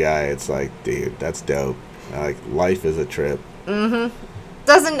friends with the guy, it's like, dude, that's dope. Like, life is a trip.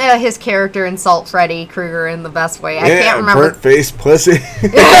 Doesn't his character insult Freddy Krueger in the best way? I can't remember. Burnt-faced pussy.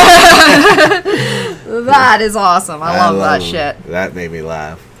 That is awesome. I love that shit. That made me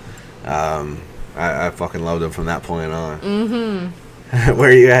laugh. I fucking loved him from that point on. Where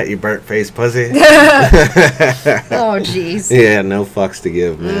are you at, you burnt-faced pussy? Oh, jeez. Yeah, no fucks to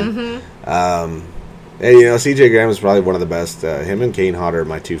give, man. And, you know, CJ Graham is probably one of the best. Him and Kane Hodder are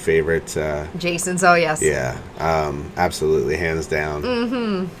my two favorites. Jason's, oh, yes. Yeah, absolutely, hands down.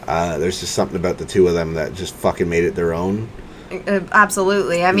 There's just something about the two of them that just fucking made it their own.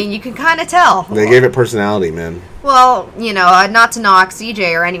 Absolutely. I mean, you can kind of tell. They gave it personality, man. Well, you know, not to knock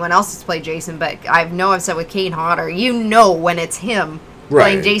CJ or anyone else that's played Jason, but I've said with Kane Hodder, you know when it's him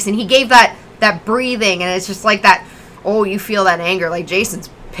playing Jason. He gave that breathing, and it's just like that, oh, you feel that anger, like Jason's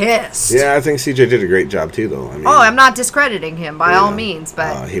pissed. Yeah, I think CJ did a great job, too, though. I mean, I'm not discrediting him by all means,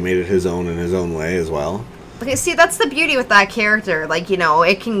 but... he made it his own in his own way as well. Okay, see, that's the beauty with that character. Like, you know,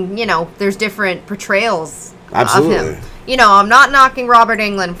 it can, you know, there's different portrayals of him. You know, I'm not knocking Robert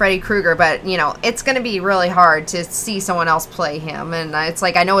Englund, Freddy Krueger, but, you know, it's going to be really hard to see someone else play him. And it's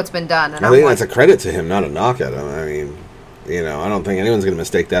like, I know it's been done. And I think that's a credit to him, not a knock at him. I mean, you know, I don't think anyone's going to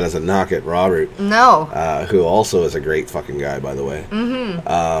mistake that as a knock at Robert. No. Who also is a great fucking guy, by the way.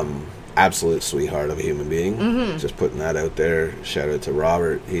 Absolute sweetheart of a human being. Just putting that out there. Shout out to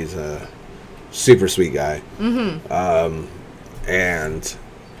Robert. He's a super sweet guy. And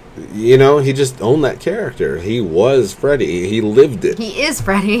You know, he just owned that character. He was Freddy. He lived it. He is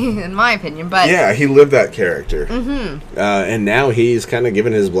Freddy, in my opinion, but... Yeah, he lived that character. Mm-hmm. And now he's kind of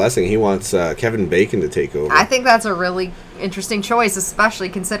given his blessing. He wants Kevin Bacon to take over. I think that's a really interesting choice, especially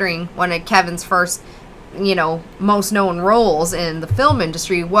considering one of Kevin's first, most known roles in the film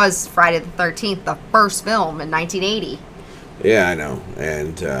industry was Friday the 13th, the first film in 1980. Yeah, I know.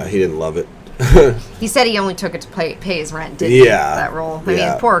 And he didn't love it. He said he only took it to pay his rent, didn't he? That role. I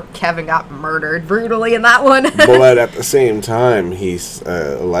mean, poor Kevin got murdered brutally in that one. But at the same time, he's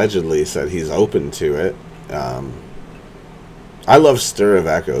allegedly said he's open to it. I love Stir of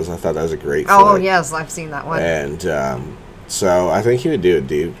Echoes. I thought that was a great flick. Oh, yes, I've seen that one. And so I think he would do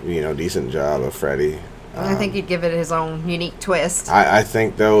a decent job of Freddy. I think he'd give it his own unique twist. I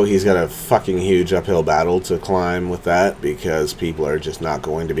think, though, he's got a fucking huge uphill battle to climb with that because people are just not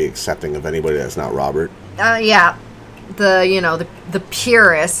going to be accepting of anybody that's not Robert. Yeah. The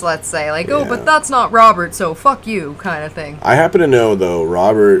purists, let's say. Like, oh, but that's not Robert, so fuck you, kind of thing. I happen to know, though,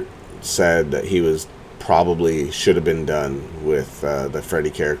 Robert said that he was probably should have been done with the Freddy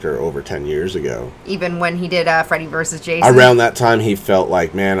character over 10 years ago. Even when he did Freddy vs. Jason? Around that time, he felt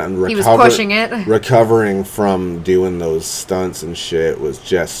like, man, he was pushing it. Recovering from doing those stunts and shit was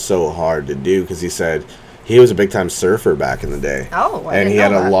just so hard to do, because he said he was a big-time surfer back in the day. Oh, and he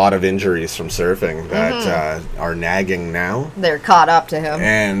had a lot of injuries from surfing that are nagging now. They're caught up to him.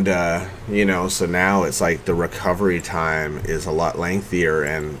 And, so now it's like the recovery time is a lot lengthier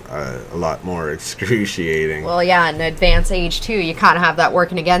and a lot more excruciating. Well, yeah, in advanced age, too, you kind of have that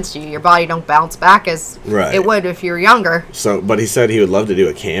working against you. Your body don't bounce back as it would if you were younger. So, but he said he would love to do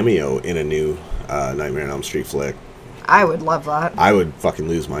a cameo in a new Nightmare on Elm Street flick. I would love that. I would fucking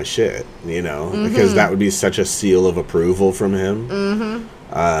lose my shit, because that would be such a seal of approval from him.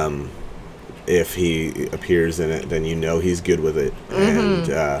 Mm-hmm. If he appears in it, then he's good with it.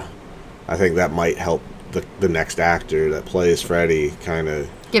 Mm-hmm. And I think that might help the next actor that plays Freddy kind of...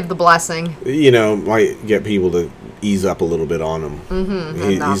 give the blessing. Might get people to ease up a little bit on him.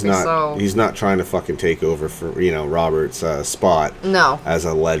 Mm-hmm. He's not trying to fucking take over for, Robert's spot. No. As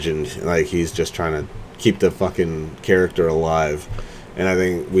a legend. Like, he's just trying to keep the fucking character alive. And I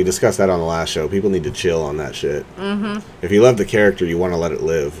think we discussed that on the last show. People need to chill on that shit. Mm-hmm. If you love the character, you want to let it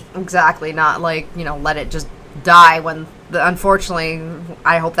live. Exactly. Not like, let it just die when, unfortunately,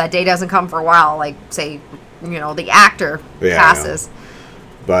 I hope that day doesn't come for a while. Like, say, the actor passes.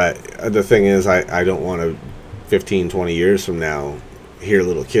 But the thing is, I don't want to, 15, 20 years from now, hear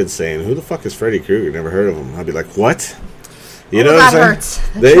little kids saying, who the fuck is Freddy Krueger? Never heard of him. I'd be like, what? That hurts.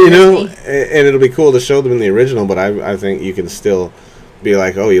 And it'll be cool to show them in the original, but I think you can still be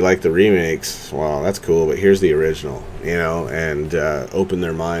like, oh, you like the remakes? Well, that's cool, but here's the original, and open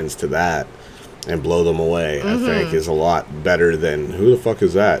their minds to that and blow them away, I think, is a lot better than, who the fuck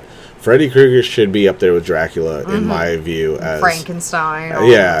is that? Freddy Krueger should be up there with Dracula, in my view, as... Frankenstein.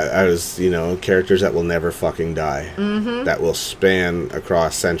 As, characters that will never fucking die, that will span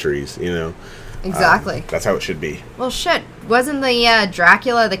across centuries, Exactly. That's how it should be. Well, shit. Wasn't the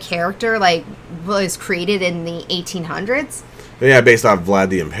Dracula, the character, was created in the 1800s? Yeah, based off Vlad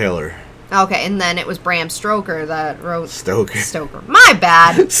the Impaler. Okay, and then it was Bram Stoker that wrote... Stoker. My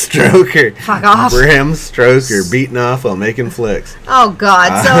bad. Stoker. Fuck off. Bram Stoker, beating off while making flicks. Oh,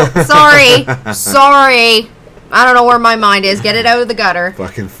 God. So, sorry. I don't know where my mind is. Get it out of the gutter.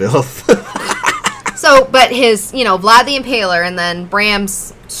 Fucking filth. So, but his, Vlad the Impaler and then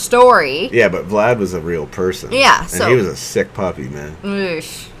Bram's story. Yeah, but Vlad was a real person. Yeah, and he was a sick puppy, man.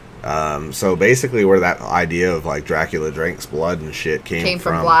 Oosh. So basically where that idea of, like, Dracula drinks blood and shit came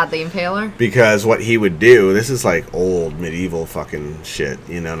from Vlad the Impaler? Because what he would do, this is like old medieval fucking shit,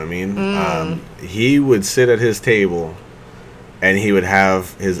 you know what I mean? He would sit at his table and he would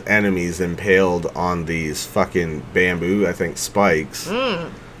have his enemies impaled on these fucking bamboo, I think, spikes.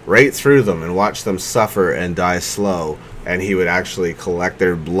 Right through them and watch them suffer and die slow, and he would actually collect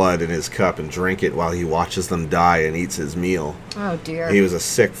their blood in his cup and drink it while he watches them die and eats his meal. Oh dear. He was a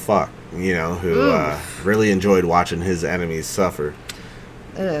sick fuck, who really enjoyed watching his enemies suffer.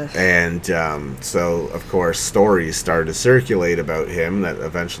 Ugh. And so, of course, stories started to circulate about him that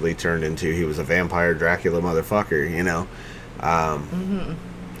eventually turned into he was a vampire Dracula motherfucker,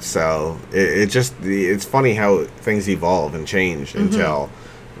 So it's funny how things evolve and change until...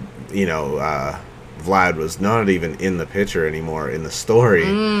 Vlad was not even in the picture anymore in the story.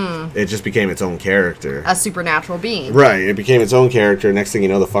 It just became its own character. A supernatural being. Right, it became its own character. Next thing you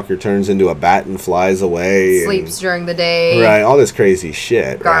know, the fucker turns into a bat and flies away. Sleeps during the day. Right, all this crazy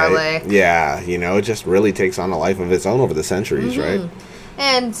shit. Garlic. Right? Yeah, it just really takes on a life of its own over the centuries, right?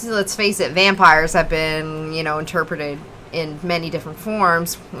 And let's face it, vampires have been, interpreted in many different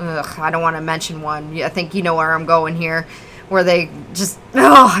forms. Ugh, I don't want to mention one. I think you know where I'm going here, where they just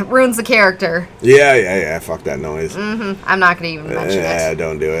it ruins the character. Yeah. Fuck that noise. I'm not going to even mention it. Yeah,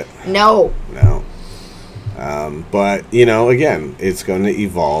 don't do it. No. But again, it's going to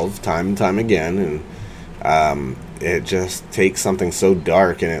evolve time and time again, and it just takes something so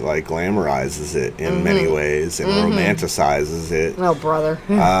dark and it like glamorizes it in many ways and romanticizes it. Oh, brother.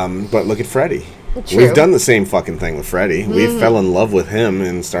 But look at Freddy. True. We've done the same fucking thing with Freddy. We fell in love with him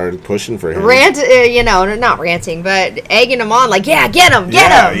and started pushing for him. Not ranting, but egging him on, like, yeah, get him.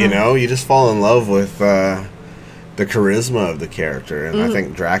 You just fall in love with the charisma of the character, and I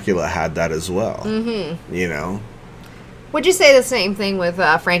think Dracula had that as well. Would you say the same thing with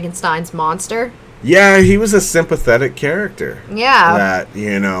Frankenstein's monster? Yeah, he was a sympathetic character. Yeah. That,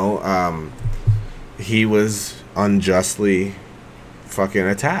 he was unjustly fucking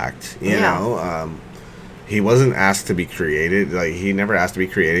attacked, you know. He wasn't asked to be created. Like, he never asked to be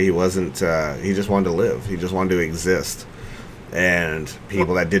created. He wasn't, he just wanted to live. He just wanted to exist. And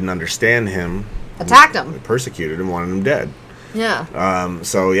people that didn't understand him attacked him, persecuted him, wanted him dead. Yeah.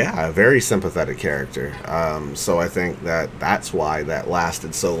 So yeah, a very sympathetic character. So I think that's why that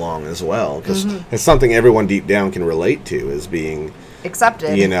lasted so long as well, because it's something everyone deep down can relate to, is being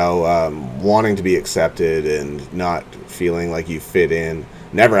accepted. Wanting to be accepted and not feeling like you fit in,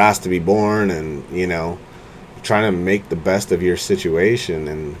 never asked to be born, and trying to make the best of your situation.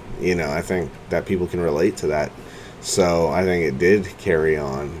 And I think that people can relate to that. So I think it did carry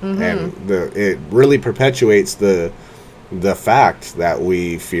on, and it really perpetuates the fact that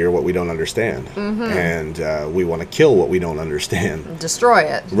we fear what we don't understand, and we want to kill what we don't understand, destroy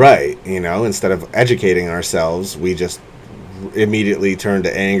it. Right? Instead of educating ourselves, we just immediately turn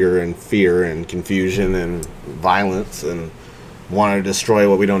to anger and fear and confusion and violence and want to destroy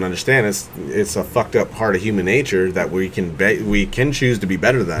what we don't understand. It's a fucked up part of human nature that we can choose to be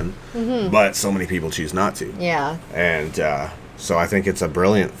better than, but so many people choose not to. Yeah. And so I think it's a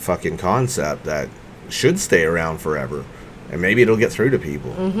brilliant fucking concept that should stay around forever, and maybe it'll get through to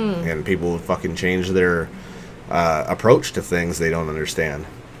people, and people will fucking change their approach to things they don't understand.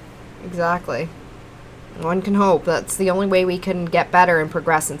 Exactly. One can hope. That's the only way we can get better and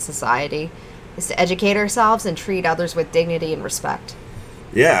progress in society, is to educate ourselves and treat others with dignity and respect.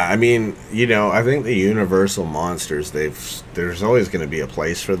 Yeah, I mean, I think the universal monsters, there's always going to be a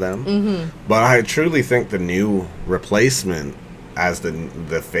place for them. But I truly think the new replacement as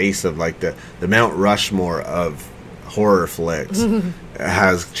the face of like the Mount Rushmore of horror flicks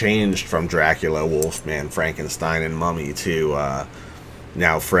has changed from Dracula, Wolfman, Frankenstein, and Mummy to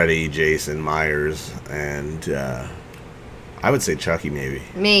now Freddy, Jason, Myers, and I would say Chucky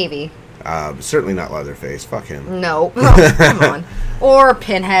maybe. Certainly not Leatherface. Fuck him. No. Oh, come on. Or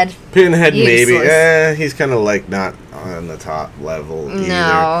Pinhead. Pinhead, maybe. He's kind of like not on the top level either. No,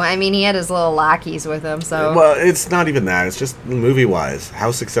 I mean, he had his little lackeys with him, so... Well, it's not even that. It's just movie-wise.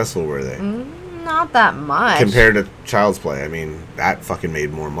 How successful were they? Not that much. Compared to Child's Play. I mean, that fucking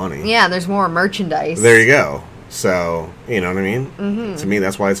made more money. Yeah, there's more merchandise. There you go. So, you know what I mean? To me,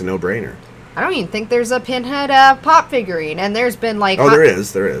 that's why it's a no-brainer. I don't even think there's a Pinhead pop figurine, and there's been like... Oh, there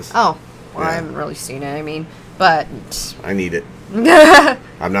is. Oh, well, I haven't really seen it, I mean, but... I need it.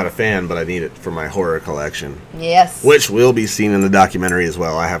 I'm not a fan, but I need it for my horror collection. Yes. Which will be seen in the documentary as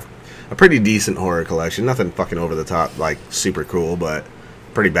well. I have a pretty decent horror collection. Nothing fucking over the top, like super cool, but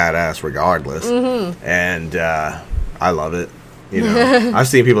pretty badass regardless. And I love it. I've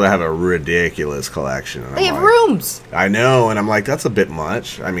seen people that have a ridiculous collection. And they have rooms. I know, and I'm like, that's a bit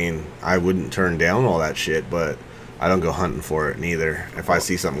much. I mean, I wouldn't turn down all that shit, but I don't go hunting for it neither. If I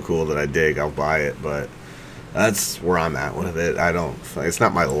see something cool that I dig, I'll buy it, but that's where I'm at with it. It's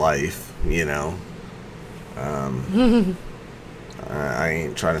not my life, I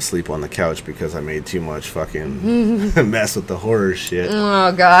ain't trying to sleep on the couch because I made too much fucking mess with the horror shit.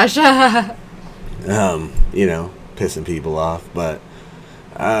 Oh, gosh. Pissing people off, but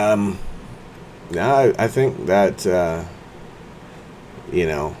I think that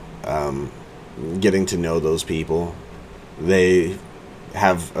getting to know those people, they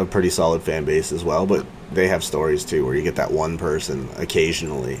have a pretty solid fan base as well, but they have stories too where you get that one person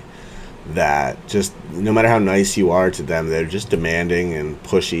occasionally that just, no matter how nice you are to them, they're just demanding and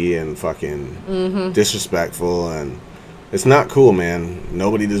pushy and fucking disrespectful, and it's not cool, man.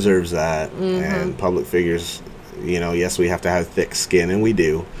 Nobody deserves that. And public figures, yes, we have to have thick skin, and we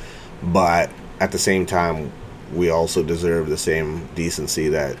do, but at the same time, we also deserve the same decency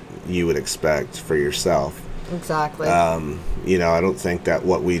that you would expect for yourself. Exactly. You know, I don't think that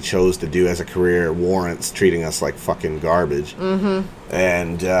what we chose to do as a career warrants treating us like fucking garbage. Mm-hmm.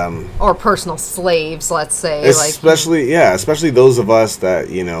 And or personal slaves, let's say. Especially those of us that,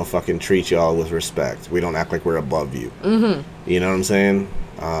 you know, fucking treat y'all with respect. We don't act like we're above you. Mm-hmm. You know what I'm saying?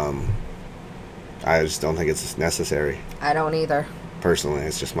 I just don't think it's necessary. I don't either. Personally,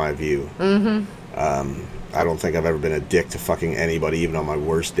 it's just my view. Mm-hmm. I don't think I've ever been a dick to fucking anybody, even on my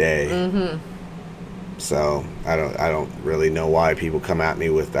worst day. Mm-hmm. So I don't really know why people come at me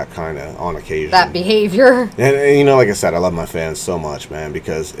with that kind of on occasion. That behavior. And you know, like I said, I love my fans so much, man,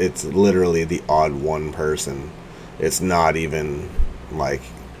 because it's literally the odd one person. It's not even like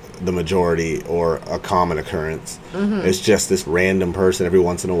the majority or a common occurrence. Mm-hmm. It's just this random person every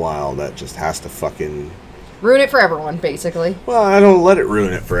once in a while that just has to fucking ruin it for everyone, basically. Well, I don't let it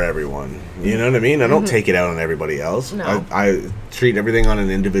ruin it for everyone. You know what I mean? I don't take it out on everybody else. No. I treat everything on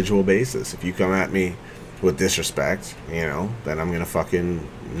an individual basis. If you come at me with disrespect, you know, then I'm gonna fucking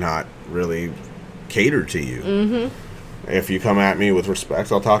not really cater to you. Mm-hmm. If you come at me with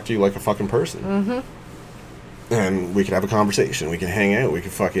respect, I'll talk to you like a fucking person. Mm-hmm. And we could have a conversation. We can hang out. We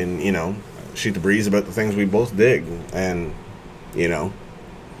could fucking, you know, shoot the breeze about the things we both dig. And, you know.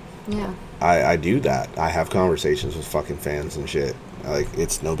 Yeah. I do that. I have conversations with fucking fans and shit. Like,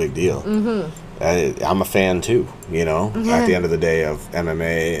 it's no big deal. Mm-hmm. I'm a fan too, you know, at the end of the day, of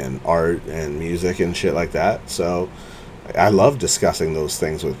MMA and art and music and shit like that. So I love discussing those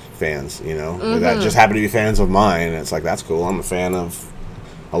things with fans, you know, that just happen to be fans of mine. It's like, that's cool. I'm a fan of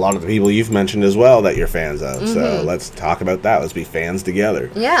a lot of the people you've mentioned as well that you're fans of. So let's talk about that. Let's be fans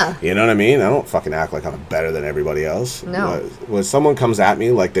together. Yeah. You know what I mean? I don't fucking act like I'm better than everybody else. No. When someone comes at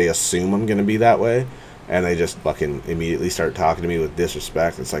me like they assume I'm going to be that way, and they just fucking immediately start talking to me with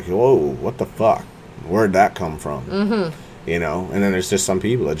disrespect, it's like, whoa, what the fuck? Where'd that come from? Mm-hmm. You know? And then there's just some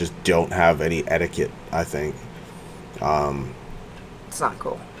people that just don't have any etiquette, I think. It's not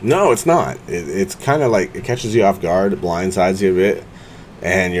cool. No, it's not. It's kind of like, it catches you off guard, it blindsides you a bit.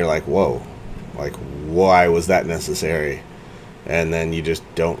 And you're like, whoa, like, why was that necessary? And then you just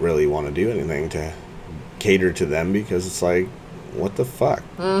don't really want to do anything to cater to them because it's like, what the fuck?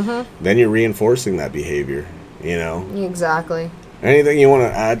 Mm-hmm. Then you're reinforcing that behavior, you know? Exactly. Anything you want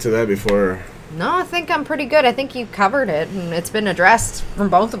to add to that before? No, I think I'm pretty good. I think you covered it, and it's been addressed from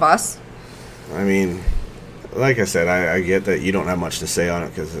both of us. I mean, like I said, I get that you don't have much to say on it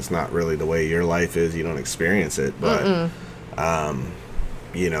because it's not really the way your life is. You don't experience it, but...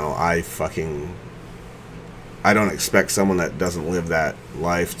 you know, I don't expect someone that doesn't live that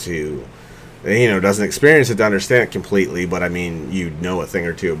life to, you know, doesn't experience it to understand it completely, but I mean, you know a thing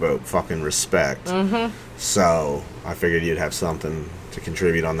or two about fucking respect. Mm-hmm. So I figured you'd have something to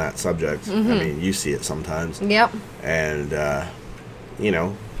contribute on that subject. I mean, you see it sometimes. Yep. And, you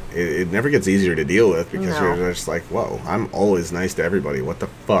know, it never gets easier to deal with because you're just like, whoa, I'm always nice to everybody. What the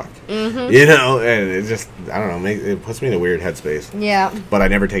fuck? Mm-hmm. You know, and it just, I don't know, it puts me in a weird headspace. Yeah. But I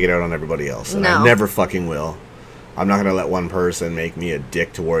never take it out on everybody else. And I never fucking will. I'm not going to let one person make me a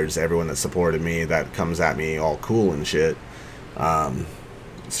dick towards everyone that supported me, that comes at me all cool and shit.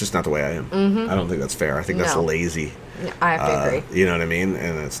 It's just not the way I am. Mm-hmm. I don't think that's fair. I think that's lazy. I have to agree. You know what I mean?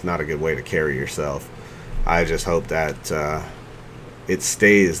 And it's not a good way to carry yourself. I just hope that... it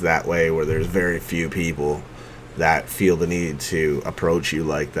stays that way where there's very few people that feel the need to approach you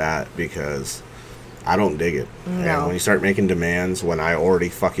like that because I don't dig it. No. And when you start making demands when I already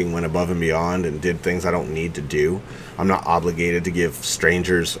fucking went above and beyond and did things I don't need to do, I'm not obligated to give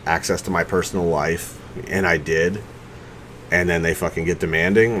strangers access to my personal life, and I did, and then they fucking get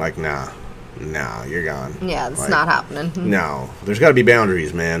demanding, like, nah, you're gone. Yeah, it's like, not happening. No. There's got to be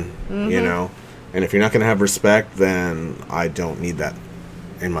boundaries, man, you know? And if you're not going to have respect, then I don't need that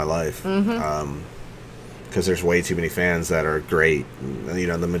in my life. Because there's way too many fans that are great. You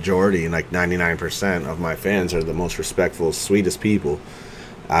know, the majority, like 99% of my fans are the most respectful, sweetest people.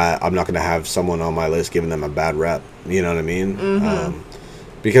 I'm not going to have someone on my list giving them a bad rep. You know what I mean?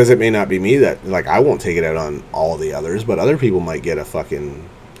 Because it may not be me that, like, I won't take it out on all the others, but other people might get a fucking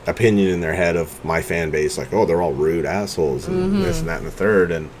opinion in their head of my fan base. Like, oh, they're all rude assholes and this and that and the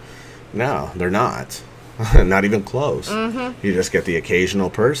third. And no, they're not. Not even close. You just get the occasional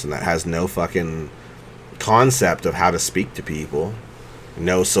person that has no fucking concept of how to speak to people,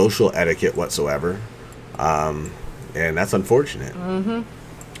 no social etiquette whatsoever, and that's unfortunate.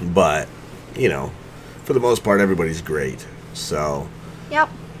 But, you know, for the most part, everybody's great. So, yep.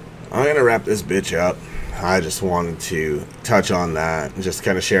 I'm going to wrap this bitch up. I just wanted to touch on that and just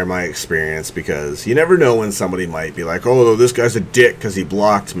kind of share my experience because you never know when somebody might be like, oh, this guy's a dick because he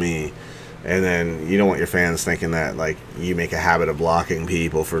blocked me. And then you don't want your fans thinking that, like, you make a habit of blocking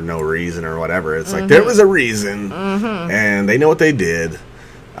people for no reason or whatever. It's like, there was a reason, and they know what they did.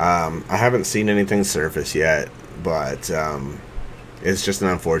 I haven't seen anything surface yet, but it's just an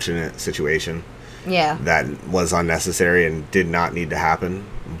unfortunate situation. Yeah. That was unnecessary and did not need to happen.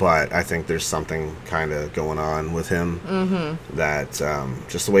 But I think there's something kind of going on with him. That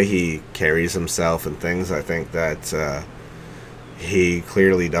just the way he carries himself and things, I think that he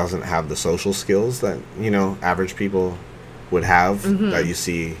clearly doesn't have the social skills that, average people would have, that you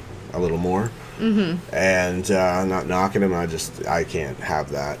see a little more. And I'm not knocking him, I can't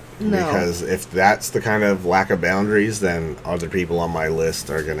have that. No. Because if that's the kind of lack of boundaries, then other people on my list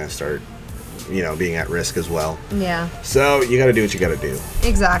are going to start, being at risk as well. Yeah. So you got to do what you got to do.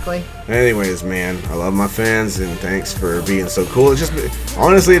 Exactly. Anyways, man, I love my fans, and thanks for being so cool. It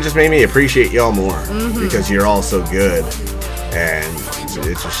just made me appreciate y'all more, because you're all so good. And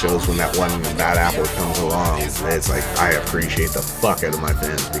it just shows when that one bad apple comes along. It's like, I appreciate the fuck out of my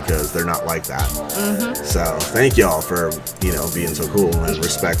fans, because they're not like that. So thank y'all for, being so cool and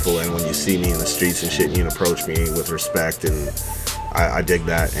respectful. And when you see me in the streets and shit, you approach me with respect. And I dig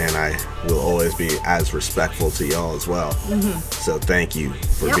that. And I will always be as respectful to y'all as well. So thank you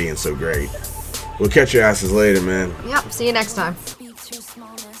for being so great. We'll catch your asses later, man. Yep. See you next time. Speaks your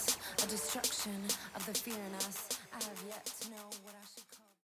smallness, a destruction of the fear in us. I have yet to know what I